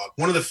catalog.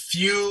 One of the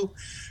few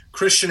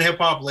Christian hip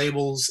hop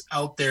labels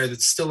out there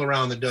that's still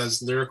around that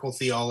does lyrical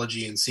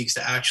theology and seeks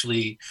to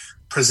actually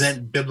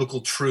present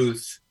biblical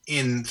truth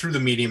through the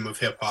medium of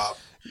hip hop.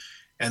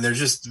 And they're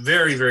just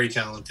very, very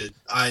talented.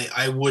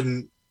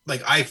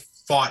 I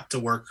fought to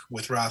work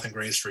with Wrath and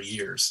Grace for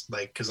years,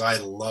 because I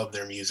love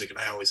their music and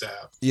I always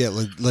have. Yeah,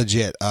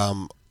 legit.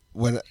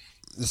 When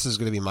this is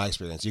going to be my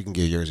experience, you can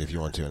give yours if you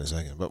want to in a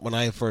second. But when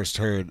I first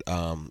heard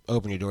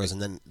 "Open Your Doors"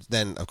 and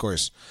then of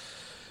course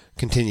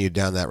continued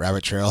down that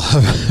rabbit trail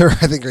of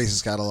Wrath and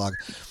Grace's catalog,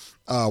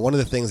 one of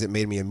the things that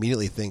made me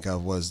immediately think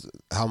of was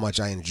how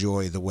much I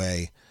enjoy the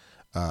way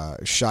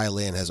Shai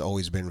Linne has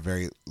always been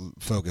very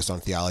focused on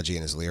theology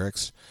in his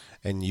lyrics,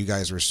 and you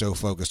guys were so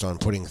focused on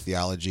putting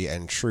theology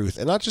and truth,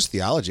 and not just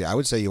theology. I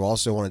would say you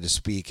also wanted to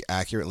speak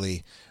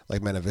accurately,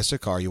 like Men of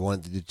Issachar. You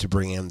wanted to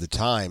bring in the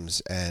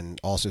times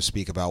and also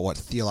speak about what,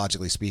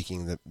 theologically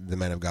speaking, the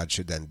men of God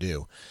should then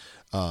do.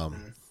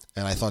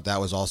 And I thought that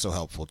was also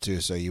helpful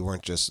too. So you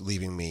weren't just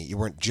giving me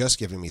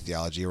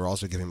theology, you were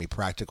also giving me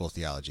practical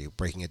theology,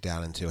 breaking it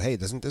down into, hey,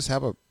 doesn't this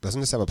have a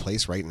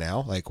place right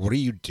now? Like, what are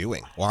you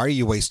doing? Why are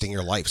you wasting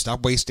your life?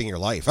 Stop wasting your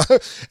life.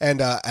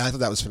 And I thought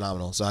that was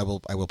phenomenal. So I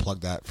will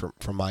plug that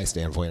from my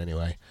standpoint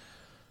anyway.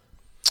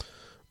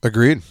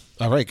 Agreed.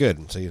 All right,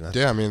 good. So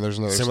yeah, I mean, there's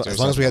as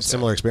long as we had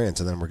similar experience,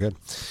 and then we're good.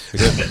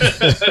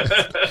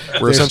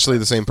 We're essentially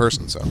the same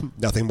person, so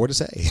nothing more to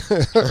say.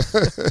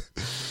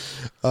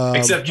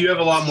 Except you have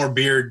a lot more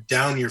beard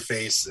down your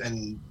face,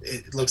 and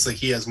it looks like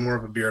he has more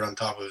of a beard on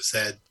top of his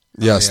head.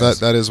 Yes,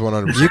 that is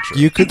 100%.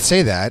 You could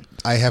say that.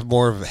 I have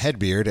more of a head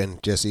beard,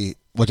 and Jesse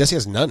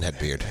has none head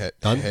beard. Head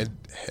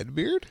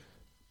beard?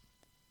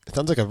 It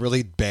sounds like a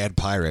really bad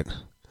pirate.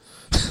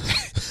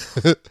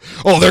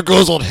 Oh, there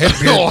goes old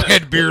Headbeard. Oh,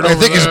 Headbeard. I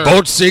think his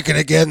boat's sinking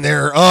again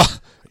there.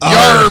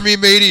 Yar, me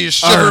mateys,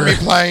 shiver me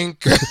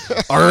plank.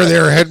 Are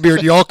there,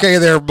 Headbeard? You okay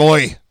there,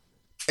 boy?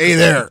 Hey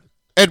there,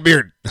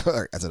 Headbeard.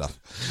 That's enough.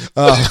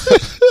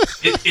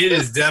 It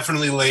is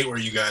definitely late where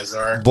you guys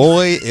are.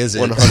 Boy, is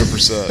it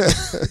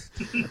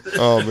 100%.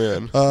 Oh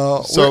man.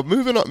 So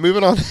moving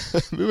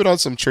on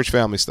some church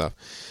family stuff.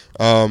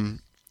 You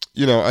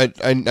know,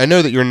 I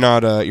know that you're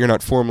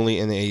not formally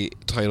in a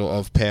title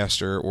of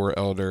pastor or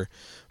elder,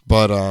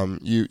 but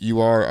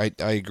you are. I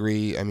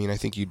agree. I mean, I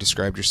think you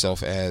described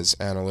yourself as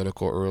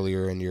analytical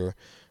earlier, and you're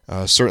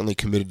certainly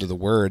committed to the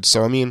word.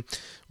 So, I mean,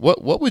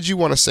 what would you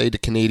want to say to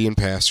Canadian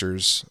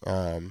pastors?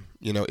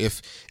 You know,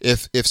 if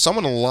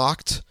someone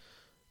locked,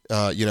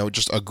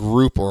 just a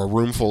group or a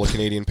room full of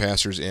Canadian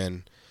pastors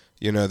in.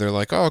 You know, they're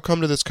like, oh, come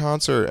to this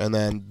concert, and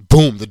then,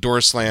 boom, the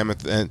doors slam,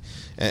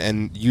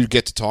 and you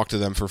get to talk to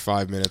them for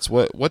 5 minutes.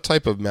 What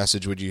type of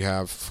message would you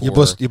have for...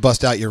 You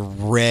bust out your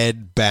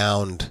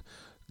red-bound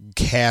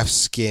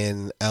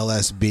calfskin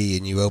LSB,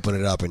 and you open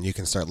it up, and you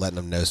can start letting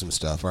them know some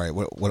stuff. All right,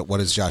 what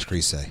does Josh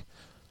Grease say?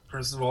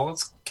 First of all,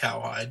 it's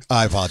cowhide.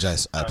 I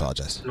apologize.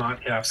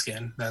 Not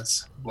calfskin.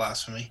 That's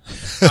blasphemy.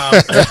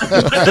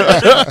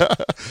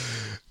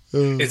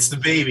 It's the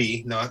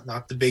baby,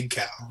 not the big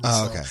cow.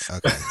 Oh, okay.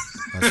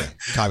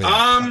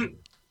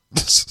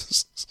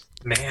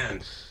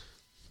 Man,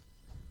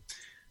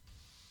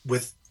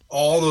 with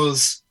all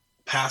those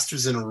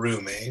pastors in a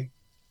room, eh?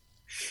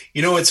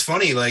 You know, it's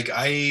funny.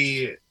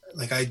 I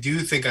do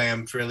think I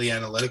am fairly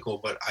analytical,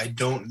 but I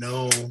don't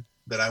know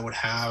that I would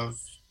have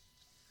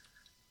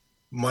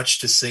much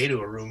to say to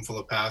a room full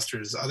of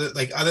pastors,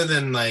 other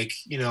than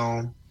because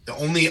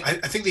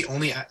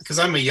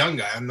I'm a young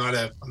guy. I'm not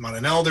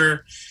an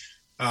elder.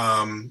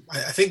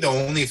 I think the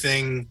only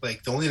thing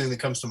that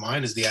comes to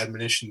mind is the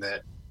admonition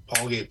that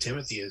Paul gave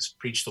Timothy is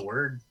preach the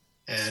word,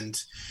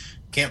 and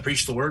can't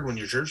preach the word when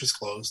your church is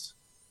closed.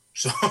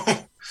 So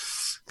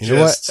you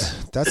know what?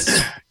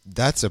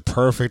 That's a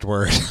perfect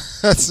word.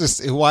 That's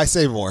just why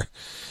say more.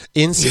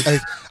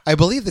 I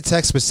believe the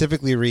text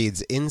specifically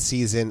reads in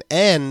season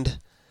and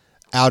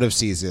out of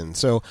season.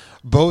 So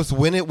both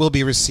when it will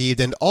be received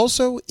and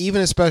also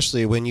even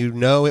especially when you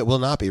know it will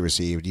not be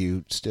received,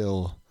 you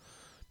still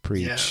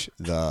preach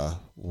the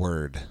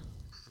word.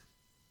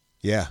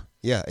 Yeah.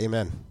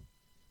 Amen.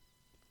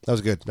 That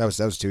was good. That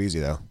was too easy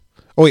though.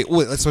 Oh wait,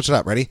 let's switch it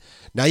up. Ready?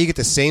 Now you get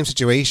the same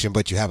situation,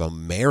 but you have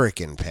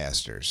American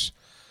pastors.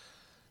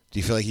 Do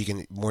you feel like you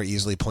can more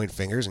easily point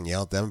fingers and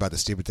yell at them about the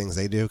stupid things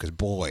they do? Because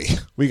boy,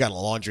 we got a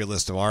laundry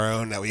list of our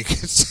own that we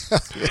could.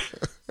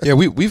 Yeah,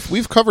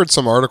 we've covered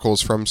some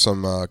articles from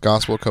some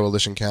Gospel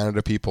Coalition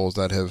Canada peoples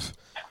that have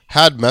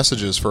had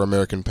messages for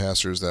American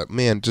pastors that,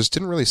 man, just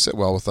didn't really sit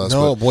well with us.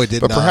 No, but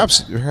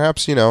perhaps,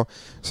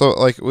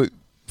 so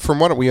from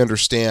what we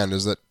understand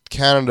is that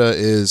Canada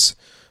is,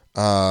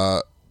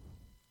 as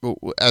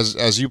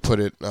you put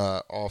it,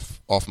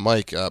 off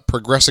mic,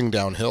 progressing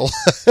downhill,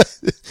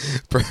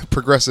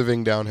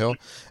 progressiving downhill,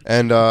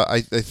 and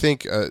I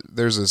think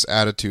there's this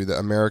attitude that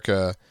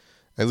America,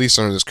 at least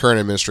under this current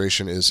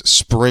administration, is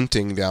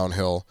sprinting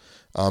downhill,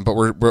 but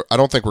I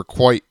don't think we're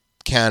quite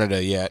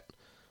Canada yet.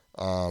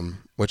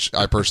 Which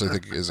I personally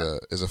think is a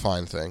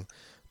fine thing,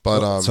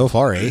 but so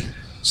far, eh?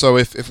 So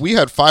if we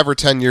had 5 or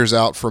 10 years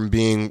out from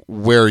being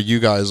where you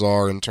guys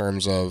are in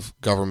terms of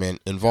government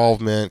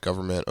involvement,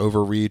 government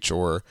overreach,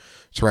 or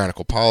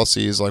tyrannical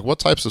policies, like what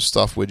types of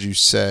stuff would you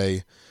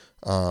say,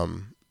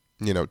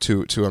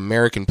 to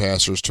American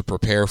pastors to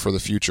prepare for the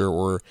future,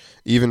 or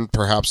even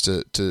perhaps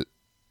to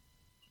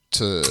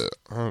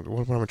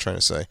what am I trying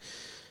to say,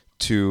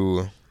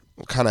 to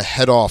kind of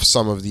head off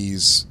some of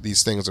these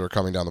things that are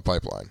coming down the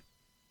pipeline?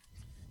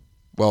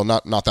 Well,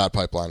 not that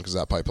pipeline, because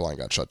that pipeline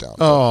got shut down.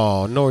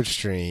 Oh, Nord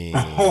Stream.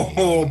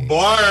 Oh,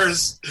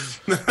 bars.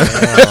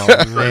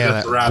 Oh,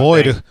 man.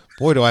 Boy,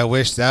 do I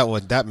wish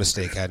that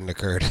mistake hadn't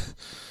occurred.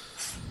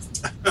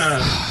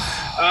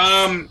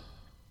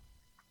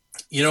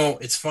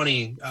 It's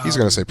funny. He's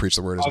going to say preach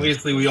the word.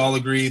 Obviously, we all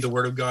agree the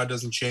word of God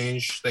doesn't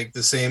change. Like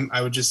the same,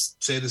 I would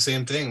just say the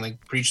same thing,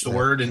 like preach the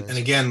word. And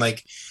again,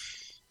 like,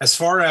 as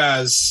far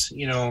as,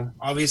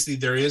 obviously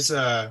there is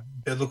a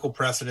biblical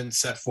precedent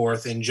set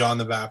forth in John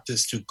the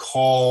Baptist to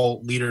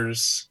call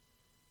leaders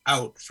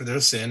out for their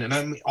sin, and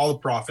I mean all the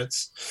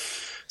prophets.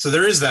 So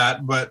there is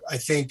that, but I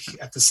think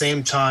at the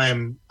same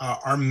time,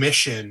 our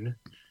mission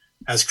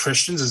as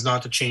Christians is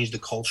not to change the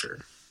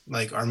culture.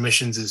 Like, our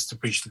missions is to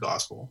preach the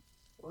gospel.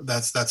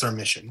 That's our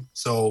mission.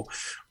 So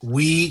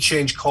we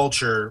change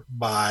culture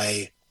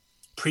by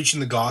preaching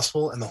the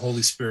gospel and the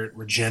Holy Spirit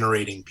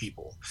regenerating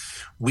people.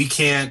 We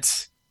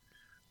can't,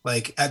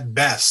 like, at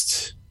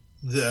best,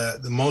 the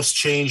most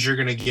change you're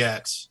going to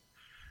get,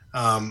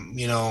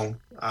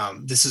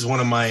 this is one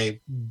of my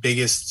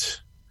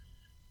biggest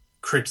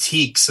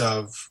critiques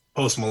of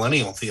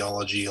post-millennial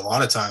theology a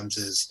lot of times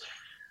is,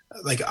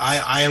 like,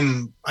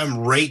 I'm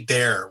right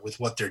there with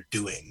what they're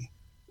doing,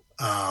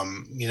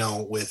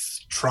 with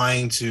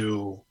trying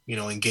to,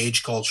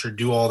 engage culture,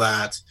 do all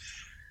that.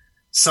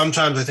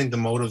 Sometimes I think the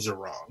motives are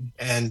wrong,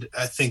 and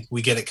I think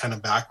we get it kind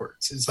of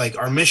backwards. It's like,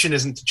 our mission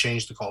isn't to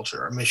change the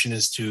culture. Our mission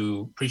is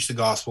to preach the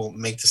gospel,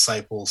 make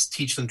disciples,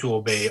 teach them to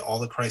obey all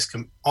that Christ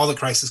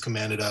has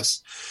commanded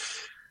us,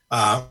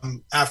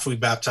 after we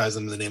baptize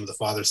them in the name of the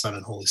Father, Son,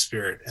 and Holy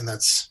Spirit. And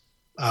that's,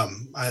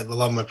 I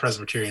love my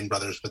Presbyterian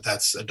brothers, but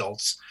that's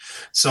adults.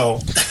 So,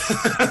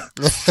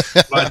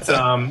 but,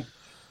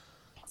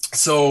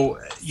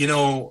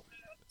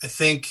 I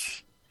think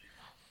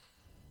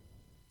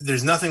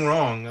there's nothing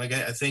wrong. Like,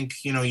 I think,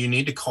 you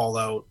need to call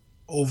out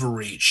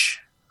overreach.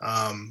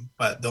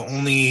 But the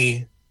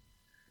only,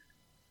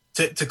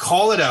 to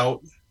call it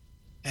out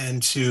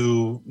and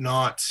to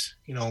not,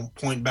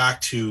 point back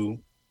to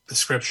the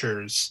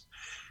scriptures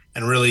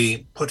and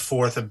really put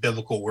forth a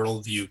biblical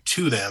worldview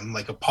to them,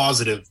 like a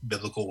positive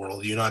biblical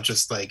worldview, not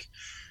just like,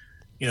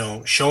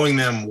 showing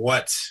them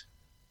what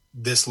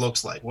this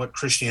looks like, what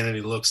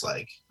Christianity looks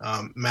like.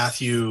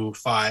 Matthew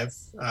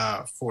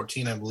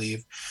 5:14, I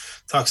believe,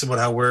 talks about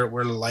how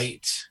we're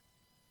light.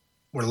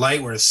 We're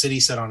light. We're a city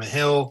set on a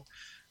hill.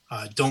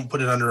 Don't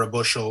put it under a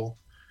bushel.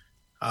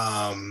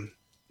 It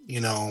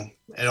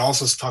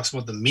also talks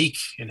about the meek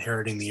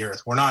inheriting the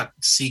earth. We're not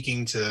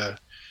seeking to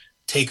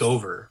take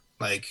over.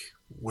 Like,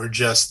 we're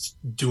just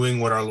doing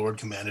what our Lord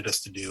commanded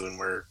us to do, and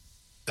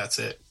that's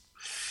it.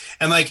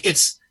 And like,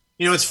 it's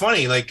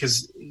funny, like,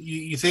 because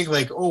you think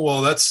like, oh,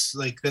 well, that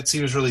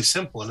seems really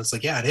simple. And it's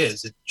like, yeah, it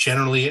is. It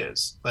generally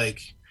is.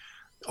 Like,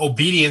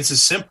 obedience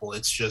is simple.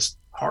 It's just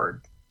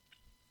hard.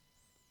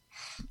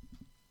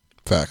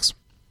 Facts.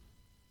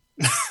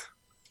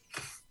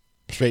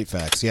 Straight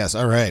facts. Yes.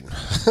 All right.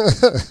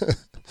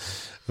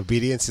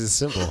 Obedience is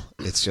simple.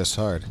 It's just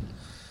hard.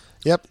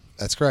 Yep.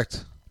 That's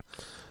correct.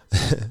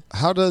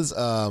 How does, did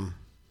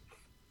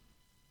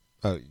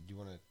you have a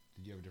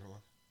different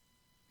one?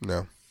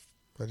 No.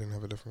 I didn't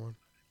have a different one.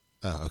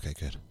 Oh, okay,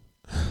 good.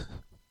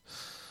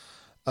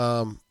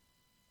 I'm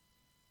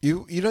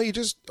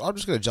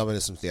just going to jump into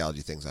some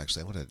theology things.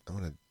 Actually, I want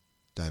to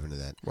dive into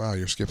that. Wow,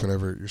 you're skipping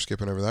over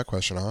that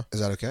question, huh?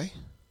 Is that okay?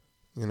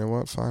 You know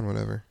what? Fine,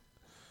 whatever.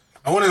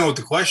 I want to know what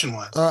the question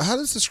was. How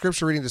does the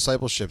scripture reading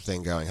discipleship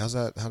thing going? How does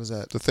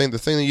that? The thing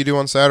that you do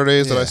on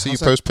Saturdays that I see you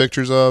post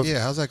pictures of.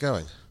 Yeah, how's that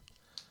going?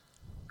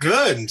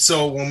 Good.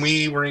 So when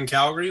we were in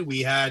Calgary,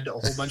 we had a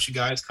whole bunch of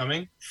guys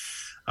coming.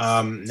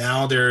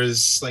 Now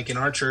there's, like, in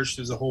our church,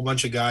 there's a whole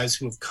bunch of guys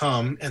who have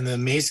come. And the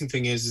amazing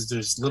thing is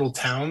there's little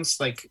towns,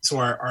 like, so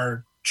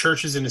our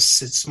church is in a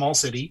small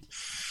city,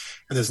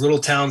 and there's little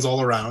towns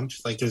all around.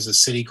 Like, there's a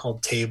city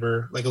called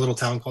Tabor, like a little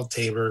town called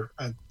Tabor,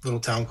 a little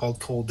town called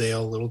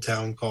Coaldale, a little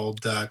town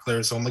called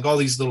Claresholm, like all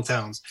these little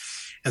towns.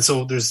 And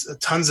so there's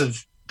tons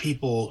of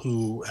people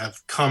who have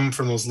come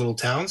from those little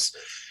towns.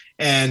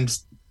 And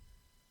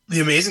the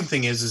amazing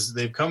thing is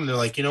they've come and they're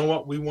like, you know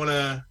what, we want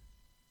to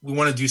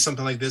do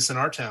something like this in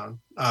our town,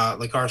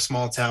 like our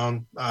small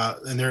town,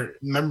 and they're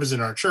members in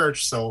our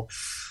church. So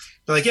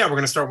they're like, yeah, we're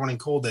going to start one in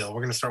Coaldale.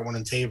 We're going to start one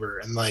in Tabor.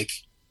 And like,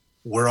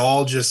 we're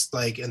all just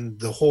like, and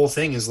the whole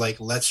thing is like,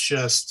 let's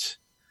just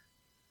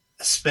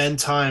spend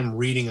time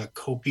reading a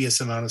copious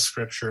amount of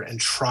scripture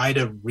and try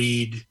to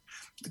read,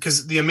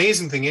 because the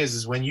amazing thing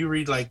is when you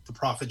read like the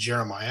prophet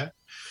Jeremiah,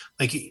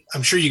 like,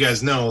 I'm sure you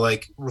guys know,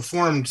 like,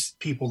 Reformed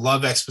people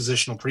love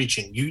expositional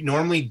preaching. You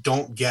normally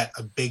don't get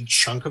a big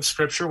chunk of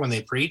scripture when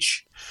they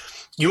preach.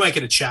 You might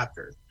get a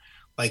chapter.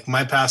 Like,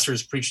 my pastor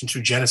is preaching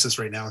through Genesis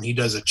right now, and he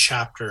does a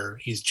chapter.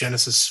 He's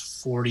Genesis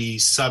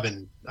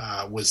 47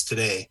 was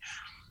today.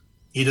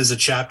 He does a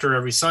chapter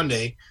every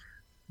Sunday.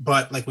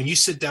 But, like, when you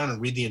sit down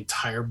and read the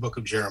entire book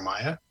of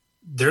Jeremiah,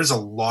 there's a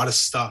lot of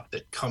stuff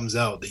that comes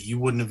out that you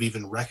wouldn't have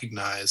even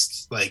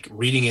recognized, like,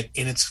 reading it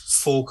in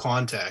its full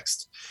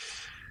context,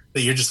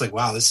 that you're just like,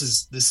 wow, this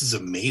is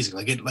amazing.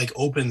 Like, it like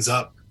opens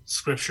up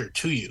scripture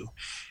to you.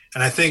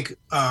 And I think,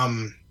 a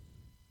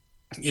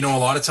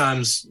lot of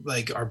times,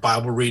 like, our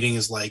Bible reading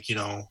is like,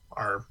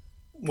 I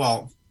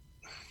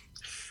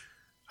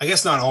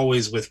guess not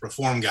always with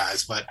Reform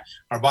guys, but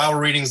our Bible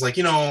reading is like,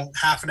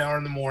 half an hour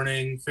in the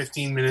morning,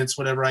 15 minutes,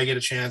 whatever I get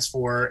a chance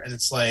for. And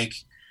it's like,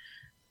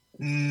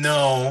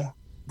 no,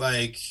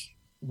 like,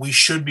 we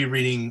should be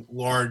reading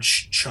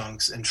large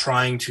chunks and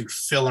trying to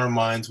fill our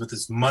minds with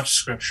as much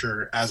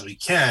scripture as we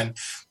can.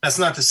 That's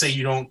not to say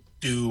you don't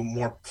do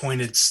more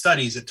pointed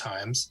studies at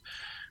times.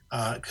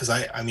 because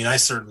I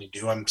certainly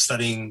do. I'm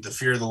studying the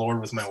fear of the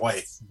Lord with my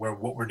wife, where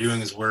what we're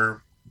doing is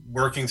we're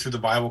working through the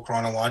Bible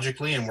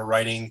chronologically, and we're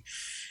writing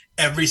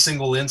every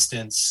single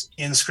instance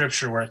in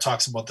Scripture where it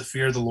talks about the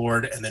fear of the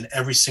Lord, and then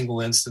every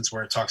single instance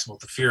where it talks about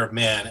the fear of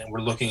man. And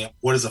we're looking at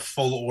what does a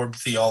full orb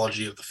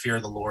theology of the fear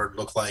of the Lord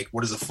look like?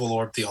 What does a full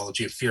orb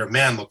theology of fear of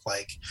man look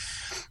like?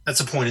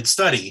 That's a pointed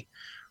study.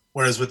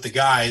 Whereas with the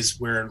guys,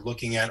 we're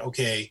looking at,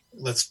 okay,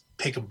 let's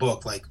pick a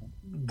book. Like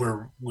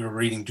we're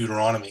reading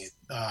Deuteronomy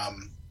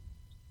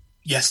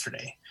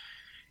yesterday,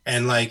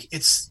 and like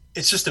it's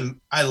just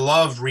I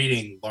love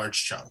reading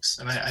large chunks,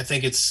 and I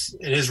think it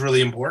is really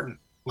important.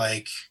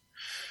 Like,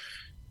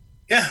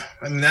 yeah,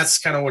 I mean that's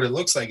kind of what it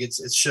looks like.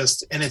 It's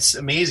just, and it's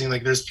amazing.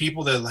 Like there's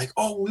people that are like,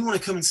 oh, we want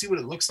to come and see what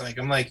it looks like.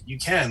 I'm like, you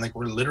can. Like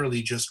we're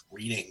literally just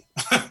reading.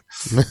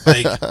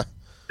 Like.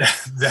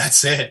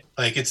 That's it.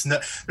 Like there's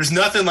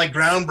nothing like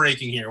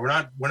groundbreaking here. We're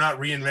not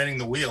reinventing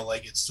the wheel.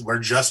 Like we're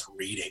just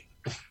reading.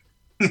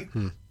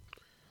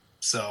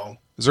 So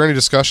is there any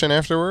discussion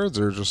afterwards,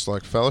 or just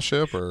like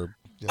fellowship, or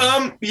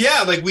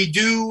yeah, like we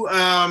do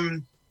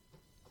and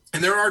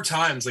there are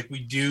times like we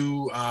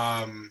do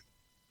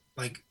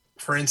like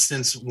for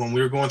instance when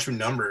we were going through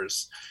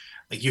Numbers,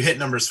 like you hit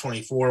Numbers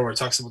 24 where it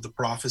talks about the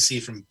prophecy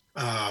from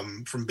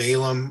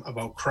Balaam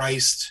about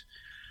Christ.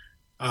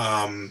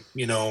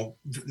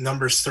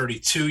 Numbers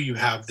 32, you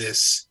have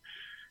this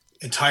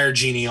entire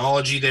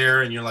genealogy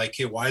there, and you're like,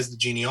 hey, why is the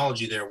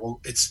genealogy there? Well,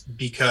 it's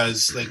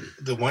because like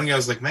the one guy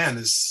was like, man,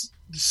 there's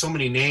so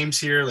many names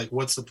here, like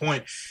what's the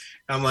point?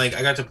 And I'm like,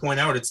 I got to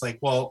point out, it's like,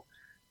 well,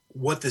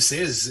 what this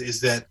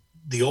is that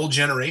the old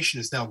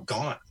generation is now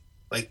gone.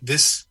 Like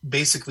this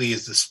basically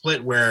is the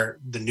split where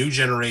the new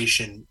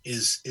generation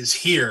is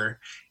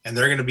here, and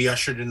they're going to be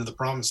ushered into the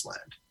promised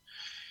land.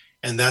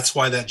 And that's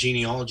why that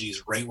genealogy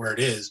is right where it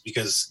is,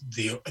 because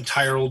the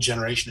entire old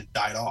generation had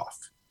died off,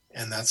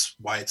 and that's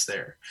why it's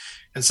there.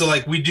 And so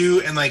like we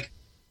do, and like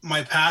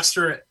my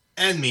pastor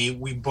and me,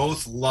 we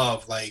both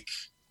love, like,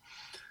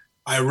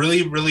 I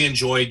really, really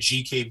enjoy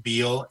G.K.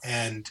 Beale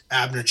and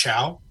Abner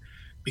Chow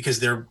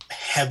because they're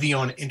heavy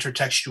on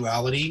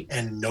intertextuality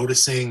and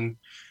noticing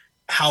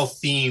how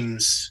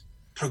themes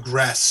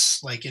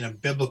progress, like in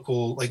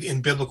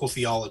biblical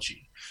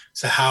theology.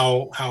 So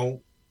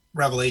how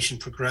Revelation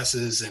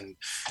progresses and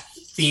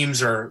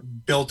themes are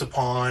built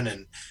upon,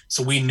 and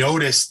so we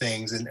notice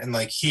things, and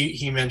like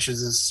he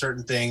mentions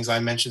certain things, I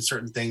mention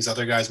certain things,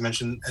 other guys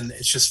mention, and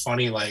it's just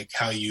funny like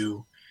how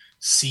you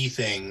see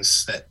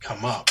things that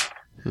come up.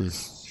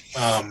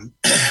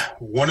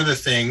 One of the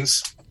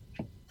things,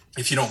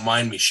 if you don't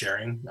mind me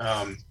sharing,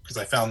 because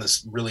I found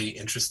this really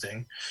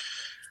interesting,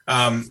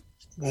 when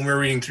we were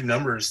reading through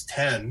Numbers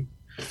 10,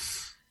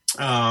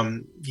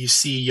 you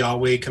see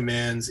Yahweh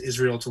commands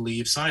Israel to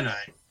leave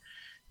Sinai.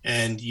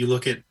 And you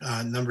look at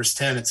Numbers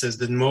 10, it says,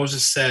 then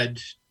Moses said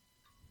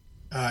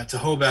to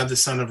Hobab, the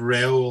son of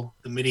Reuel,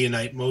 the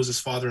Midianite, Moses'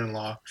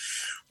 father-in-law,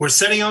 we're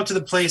setting out to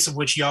the place of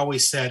which Yahweh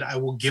said, I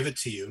will give it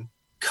to you.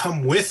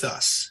 Come with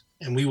us,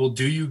 and we will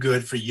do you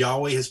good, for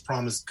Yahweh has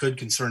promised good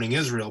concerning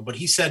Israel. But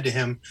he said to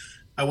him,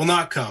 I will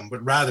not come,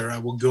 but rather I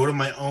will go to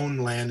my own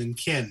land and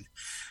kin.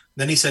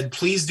 Then he said,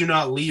 please do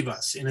not leave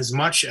us,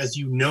 inasmuch as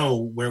you know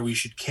where we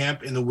should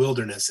camp in the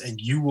wilderness,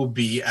 and you will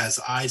be as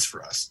eyes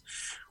for us.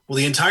 Well,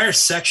 the entire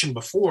section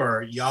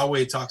before,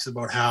 Yahweh talks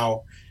about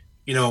how,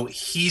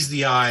 he's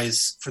the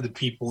eyes for the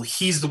people.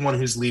 He's the one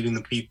who's leading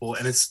the people.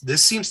 And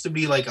this seems to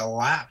be like a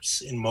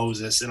lapse in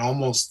Moses and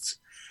almost,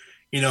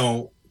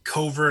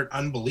 covert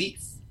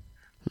unbelief,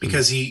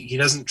 because he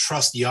doesn't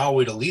trust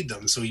Yahweh to lead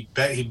them. So he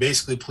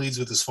basically pleads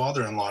with his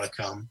father-in-law to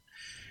come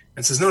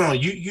and says, no,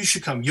 you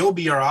should come. You'll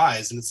be our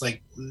eyes. And it's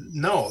like,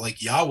 no,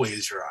 like Yahweh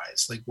is your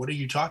eyes. Like, what are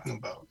you talking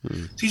about? So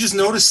you just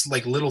notice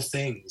like little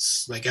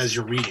things, like as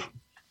you're reading.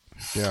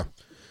 Yeah,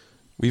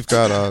 we've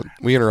got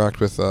we interact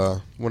with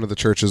one of the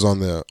churches on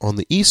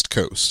the east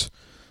coast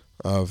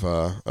of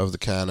the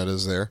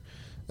Canadas there,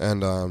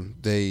 and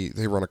they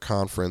run a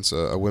conference,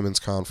 a women's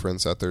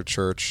conference at their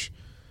church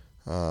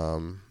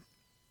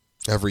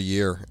every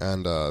year,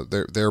 and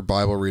their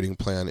Bible reading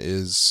plan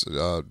is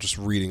just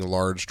reading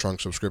large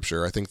chunks of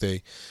Scripture. I think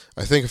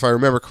if I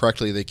remember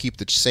correctly, they keep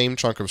the same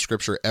chunk of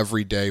Scripture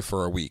every day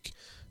for a week,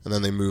 and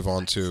then they move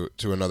on to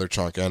another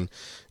chunk. And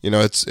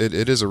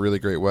it is a really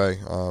great way.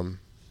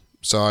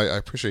 So I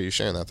appreciate you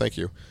sharing that. Thank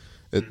you.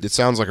 It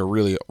sounds like a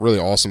really, really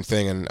awesome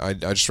thing, and I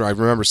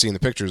remember seeing the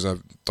pictures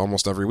of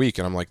almost every week,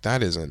 and I'm like,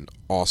 that's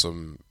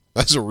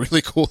a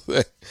really cool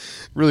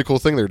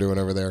thing they're doing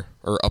over there,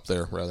 or up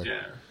there rather.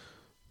 Yeah.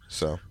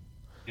 So.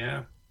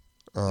 Yeah.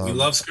 We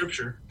love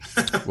Scripture.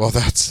 Well,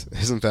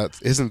 isn't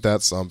that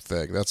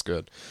something? That's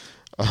good.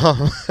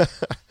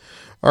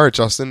 All right,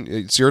 Justin,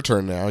 it's your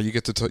turn now. You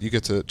get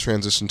to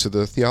transition to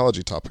the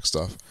theology topic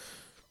stuff.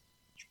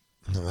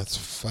 No, that's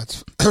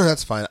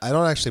fine. I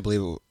don't actually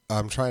believe.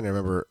 I'm trying to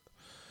remember.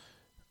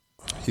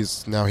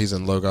 He's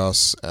in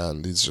Logos,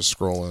 and he's just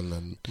scrolling,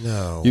 and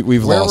no,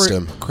 we've lost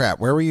him. Crap,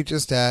 where were you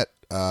just at?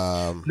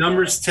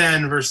 Numbers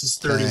 10 verses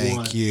 31.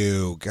 Thank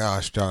you.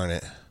 Gosh darn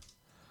it.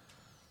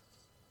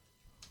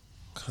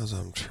 Because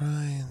I'm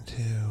trying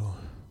to.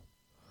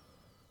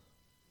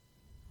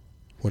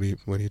 What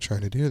are you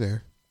trying to do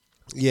there?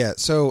 Yeah,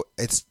 so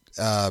it's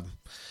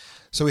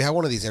so we have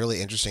one of these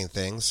really interesting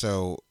things.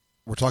 So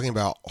we're talking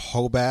about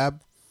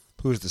Hobab,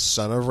 who's the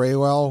son of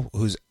Reuel,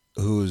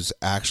 who's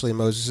actually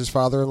Moses'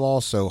 father-in-law.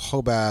 So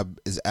Hobab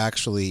is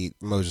actually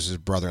Moses'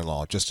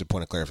 brother-in-law, just a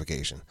point of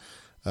clarification.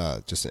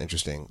 Just an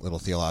interesting little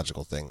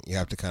theological thing. You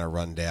have to kind of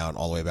run down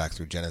all the way back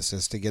through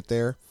Genesis to get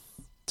there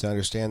to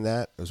understand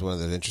that. It was one of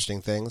those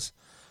interesting things.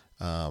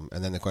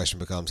 And then the question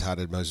becomes, how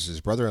did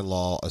Moses'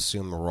 brother-in-law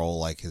assume a role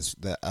like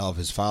of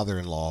his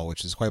father-in-law,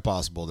 which is quite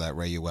possible that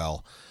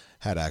Reuel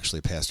had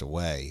actually passed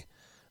away,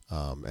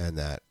 and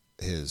that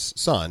his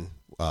son,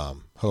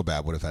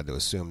 Hobab, would have had to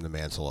assume the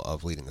mantle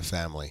of leading the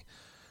family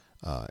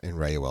in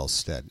Reuel's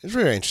stead. It's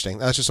very interesting.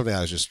 That's just something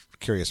I was just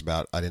curious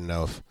about. I didn't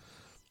know if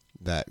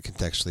that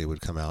contextually would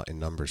come out in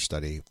Numbers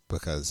study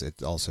because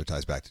it also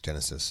ties back to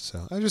Genesis.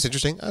 So it was just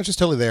interesting. I was just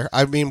totally there.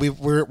 I mean,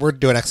 we're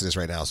doing Exodus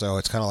right now, so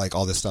it's kind of like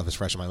all this stuff is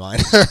fresh in my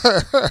mind.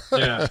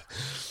 Yeah.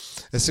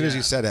 As soon as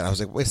you said it, I was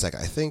like, wait a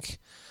second. I think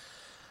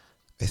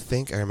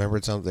I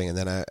remembered something, and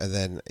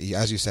then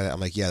as you said it,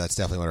 I'm like, yeah, that's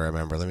definitely what I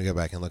remember. Let me go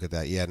back and look at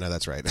that. Yeah, no,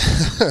 that's right.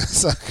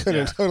 So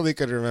I totally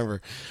couldn't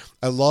remember.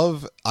 You know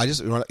what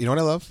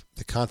I love?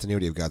 The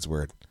continuity of God's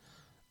word.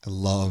 I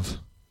love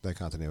that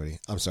continuity.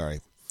 I'm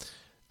sorry.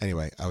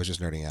 Anyway, I was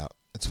just nerding out.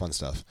 It's fun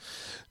stuff.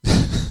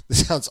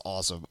 This sounds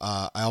awesome.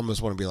 I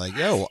almost want to be like,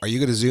 yo, are you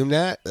going to Zoom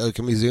that?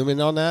 Can we zoom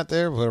in on that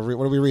there? What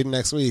are we reading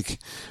next week?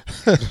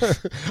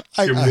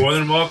 You're more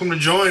than welcome to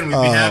join. We'd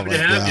be happy to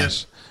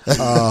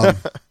have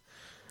you.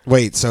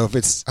 Wait, so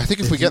I think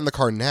if we get in the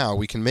car now,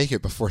 we can make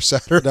it before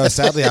Saturday. No,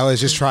 sadly, I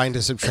was just trying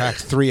to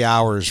subtract 3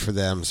 hours for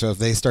them. So if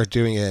they start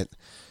doing it,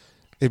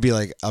 it'd be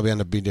like I'll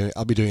be doing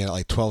it at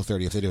like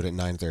 12:30 if they do it at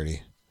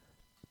 9:30.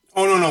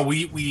 Oh no,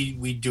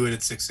 we do it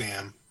at 6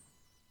 a.m.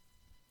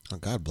 Oh,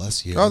 God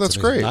bless you. Oh, that's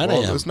great. 9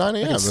 Well, a.m. it's 9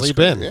 a.m. Sleep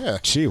in. Yeah.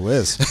 Gee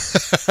whiz.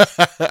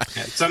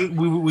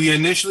 We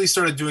initially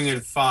started doing it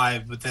at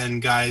 5, but then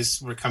guys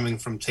were coming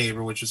from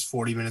Tabor, which is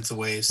 40 minutes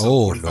away. So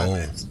 45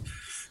 minutes.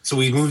 So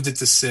we moved it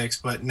to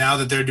 6, but now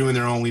that they're doing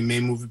their own, we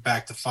may move it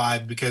back to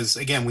 5 because,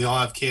 again, we all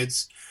have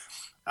kids.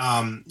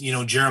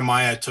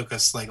 Jeremiah took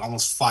us like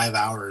almost 5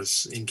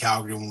 hours in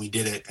Calgary when we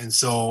did it. And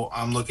so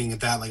I'm looking at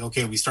that like,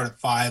 okay, we start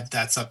at 5,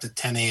 that's up to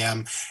 10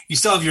 a.m. You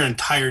still have your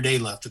entire day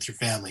left with your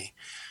family.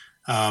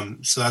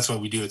 So that's why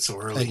we do it so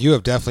early. And you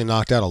have definitely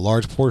knocked out a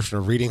large portion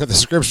of reading of the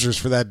scriptures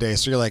for that day.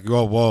 So you're like,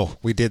 whoa,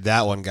 we did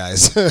that one,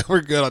 guys.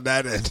 We're good on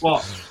that end.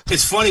 Well,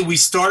 it's funny. We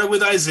started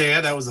with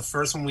Isaiah. That was the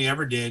first one we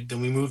ever did.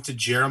 Then we moved to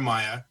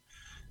Jeremiah.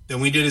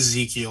 Then we did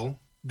Ezekiel.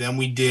 Then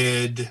we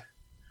did,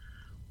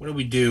 what did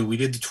we do? We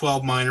did the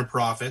 12 minor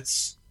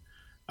prophets.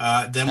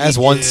 Then As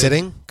one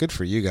sitting? Good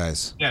for you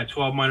guys. Yeah,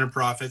 12 minor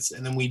prophets.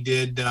 And then we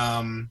did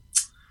Luke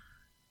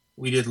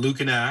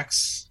and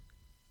Acts.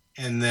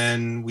 And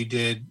then we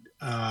did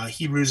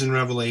Hebrews and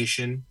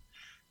Revelation,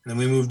 and then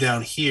we moved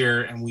down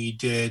here and we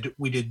did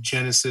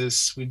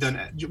Genesis. We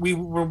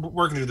were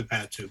working through the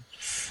Pentateuch.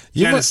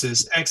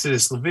 Genesis,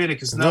 Exodus,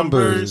 Leviticus,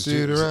 Numbers,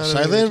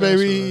 Shiloh,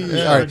 baby.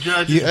 All right.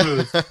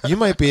 Judges, You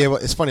might be able.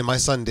 It's funny. My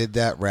son did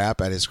that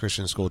rap at his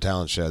Christian school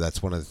talent show.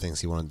 That's one of the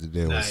things he wanted to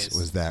do. Nice.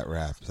 Was that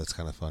rap? That's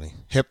kind of funny.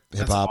 Hip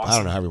hop. Awesome. I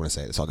don't know how you want to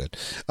say it. It's all good.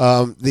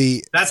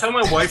 That's how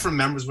my wife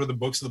remembers where the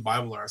books of the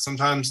Bible are.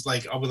 Sometimes,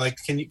 like I'll be like,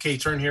 "Can you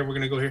turn here? We're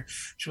gonna go here."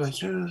 She'll be like,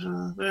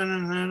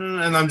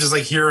 and I'm just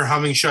like hear her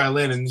humming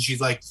Shailin, and she's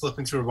like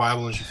flipping through her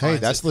Bible, and she Hey,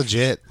 that's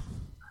legit.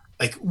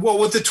 Like, well,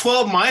 with the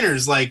 12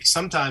 minors, like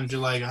sometimes you're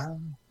like,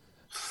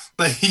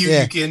 like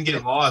you can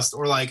get lost,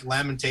 or like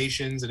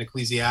Lamentations and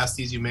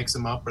Ecclesiastes, you mix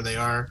them up where they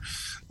are.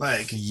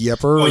 Like,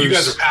 Yepers. Well, you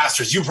guys are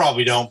pastors. You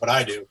probably don't, but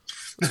I do.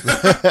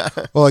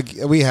 Well,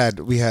 we had.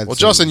 Well,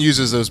 Justin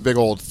uses those big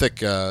old thick,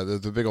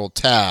 the big old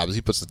tabs.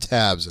 He puts the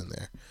tabs in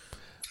there.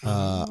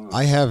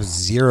 I have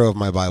 0 of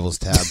my Bibles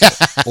tabbed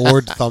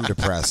or thumb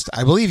depressed.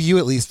 I believe you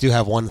at least do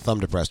have one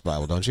thumb depressed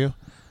Bible, don't you?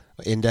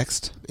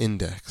 Indexed.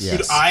 Index. Yes.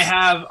 Dude, I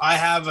have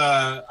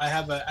a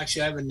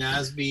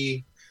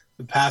NASB,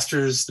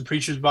 the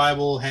preacher's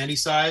Bible, handy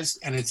size,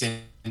 and it's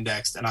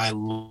indexed, and I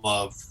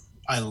love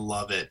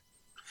it.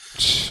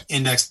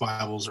 Indexed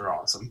Bibles are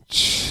awesome.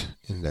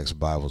 Indexed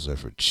Bibles are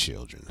for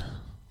children.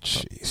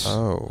 Jeez.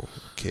 Oh,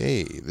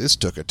 okay. This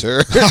took a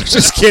turn. I'm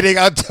just kidding.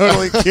 I'm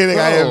totally kidding.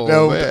 I have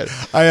no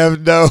I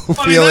mean,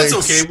 feelings. that's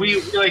okay. We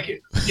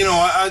like,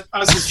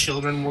 us as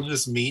children, we'll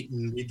just meet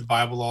and read the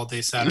Bible all day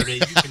Saturday.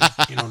 You can,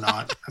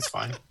 not. That's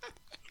fine.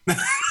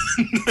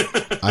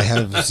 I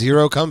have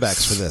 0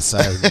 comebacks for this.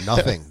 I have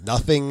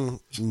nothing.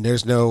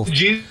 There's no.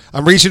 Jesus.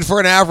 I'm reaching for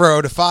an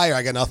arrow to fire.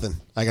 I got nothing.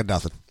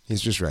 He's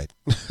just right.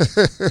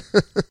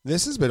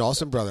 This has been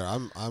awesome, brother.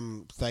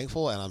 I'm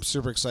thankful and I'm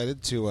super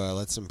excited to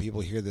let some people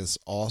hear this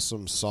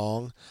awesome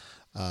song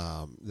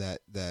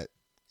that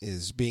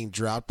is being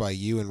dropped by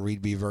you and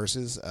Reed B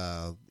Verses.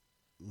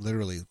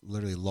 Literally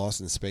lost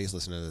in space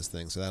listening to this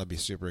thing. So that'll be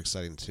super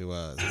exciting to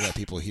let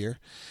people hear.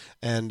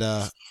 And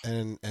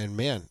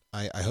man,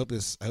 I hope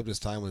this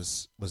time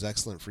was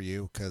excellent for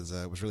you because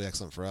it was really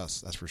excellent for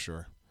us. That's for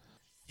sure.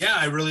 Yeah,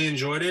 I really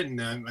enjoyed it,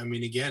 and I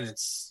mean, again,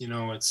 it's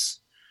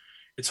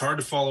hard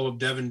to follow up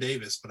Devin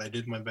Davis, but I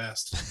did my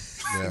best.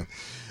 Yeah.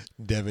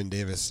 Devin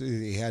Davis,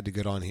 he had to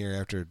get on here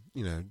after,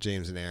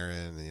 James and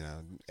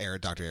Aaron,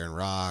 Dr. Aaron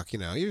Rock, you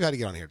had to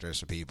get on here to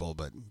some people,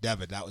 but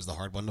Devin, that was the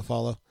hard one to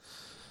follow.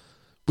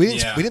 We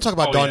didn't talk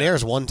about Don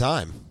Ayers one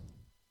time.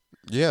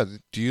 Yeah,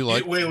 do you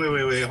like... Wait,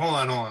 hold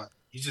on.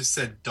 You just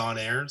said Don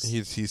Ayers?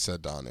 He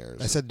said Don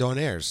Ayers. I said Don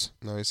Ayers.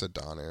 No, he said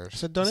Don Ayers. I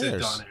said Don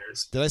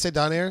Ayers. Did I say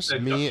Don Ayers?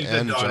 Me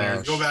and Josh.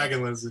 Ayers. Go back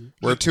and listen.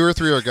 Where 2 or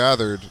 3 are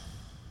gathered,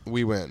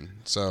 we win.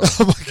 So.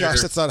 Oh my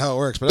gosh, that's not how it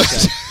works, but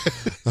okay.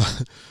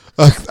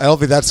 I don't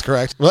think that's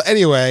correct. Well,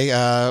 anyway,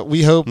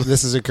 we hope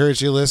this has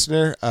encouraged you,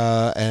 listener.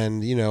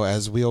 And,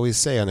 as we always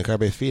say on the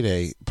Carpe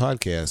Fide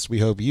podcast, we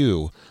hope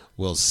you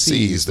will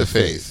seize the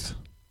faith.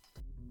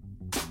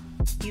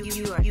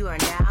 You are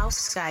now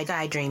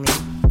sky dreaming.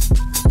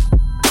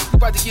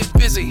 About to get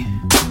busy.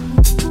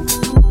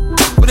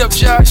 What up,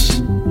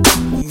 Josh?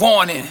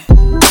 Warning.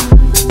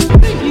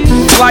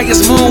 Fly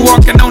as moon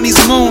walking on these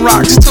moon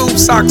rocks. Tube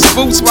socks,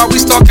 boots while we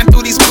stalking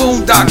through these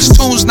boondocks.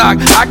 Tunes knock,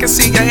 I can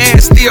see your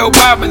ass still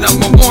bobbing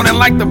them. I'm warning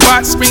like the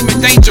bot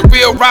screaming danger,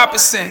 Will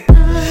Robinson.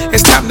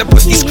 It's time to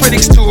put these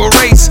critics to a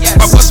race.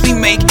 Why must we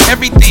make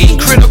everything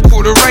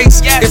critical to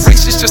race? If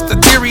race is just a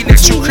theory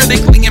that you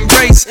critically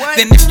embrace,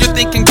 then if you're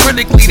thinking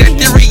critically, that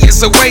theory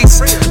is a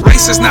waste.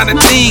 Race is not a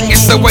thing,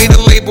 it's a way to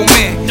label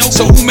men.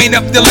 So who made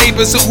up the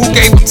labels and who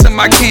gave them to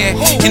my kin?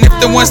 And if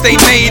the ones they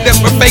made up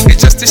are fake or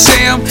just a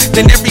sham,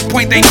 then every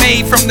point they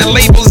made from the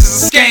labels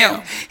is a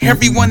scam.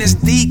 Everyone is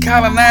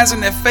decolonizing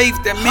their faith.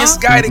 Their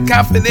misguided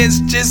confidence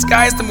just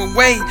guides them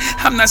away.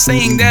 I'm not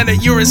saying that a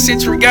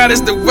Eurocentric God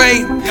is the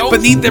way,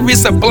 but neither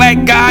is a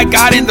black guy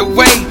got in the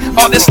way.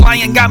 All this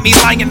lying got me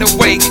lying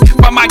awake.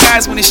 But my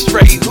guys went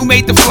astray. Who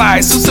made the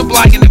flies? Who's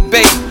supplying the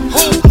bait?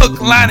 Hook,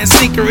 line, and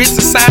sinker, it's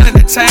a sign of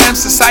the times.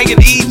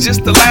 Society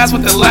just aligns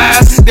with the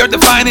lies. They're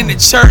defining the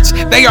church.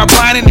 They are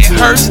blind and it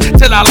hurts.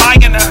 Till I lie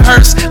in the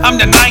hearse. I'm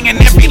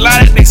denying every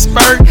lie that they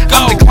spurt.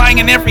 I'm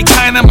declining every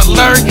kind I'm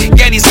alert.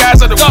 Yeah, these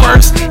guys are the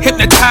worst.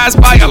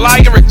 Hypnotized by a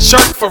liar, a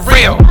jerk for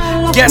real.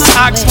 Guess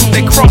ox who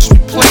they cross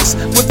replace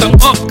with the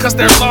cause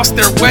they're lost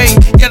their way.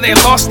 Yeah, they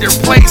lost their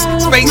place.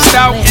 Spaced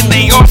out and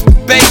they off the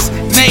base.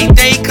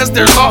 Mayday cause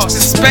they're lost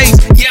in space.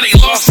 Yeah, they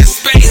lost in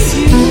space.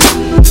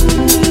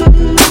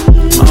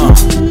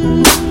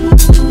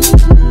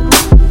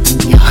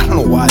 I don't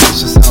know why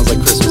this just sounds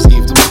like Christmas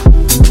Eve to me.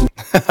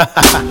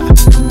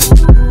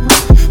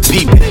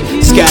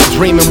 Peeping, sky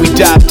dreaming, we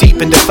dive deep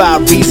and defy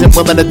reason.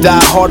 Willing to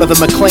die harder than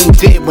McLean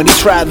did when he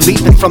tried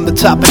leaping from the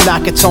top of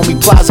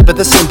Nakatomi Plaza. But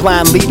this ain't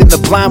blind leading the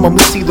blind when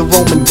we see the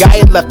Roman guy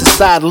had left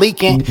aside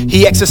leaking.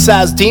 He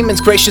exorcised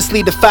demons,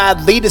 graciously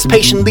defied leaders,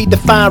 patiently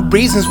defined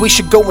reasons we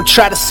should go and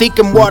try to seek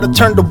him. Water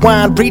turned to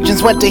wine,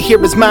 regions went to hear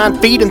his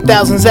mind feeding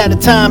thousands at a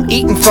time,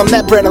 eating from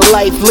that bread of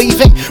life,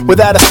 leaving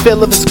without a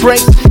fill of his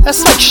grace.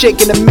 That's like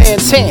shaking a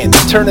man's hand,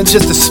 turning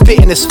just to spit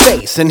in his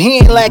face. And he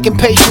ain't lacking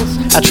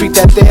patience. I treat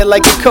that there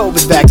like a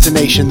COVID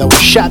vaccination, though a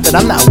shot that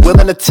I'm not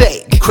willing to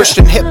take.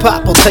 Christian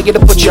hip-hop will tell you to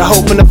put your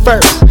hope in the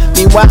verse.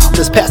 Meanwhile,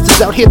 there's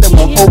pastors out here that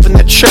won't open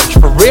their church.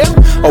 For real?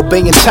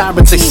 Obeying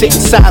tyrants, they sit in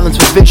silence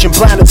with vision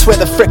blinded, swear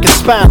they're frickin'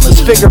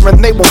 spineless,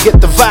 figuring they won't get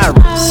the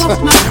virus.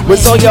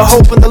 Where's all your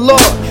hope in the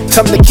Lord?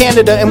 Come to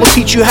Canada and we'll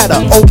teach you how to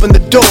open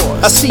the door.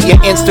 I see your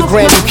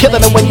Instagram, you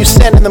killing them when you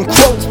sending them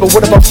quotes. But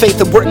what about faith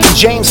of working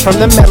James from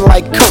the men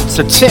like Coates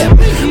or Tim?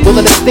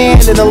 Willing to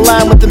stand in a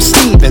line with them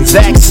Stevens,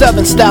 Zach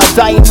Southern style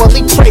dying while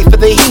they pray for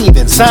the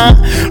heathens, huh?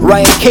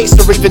 Ryan Case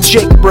or even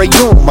Jacob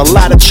Rayum. A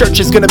lot of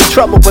churches gonna be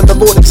trouble when the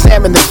Lord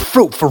examine their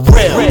fruit for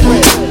real.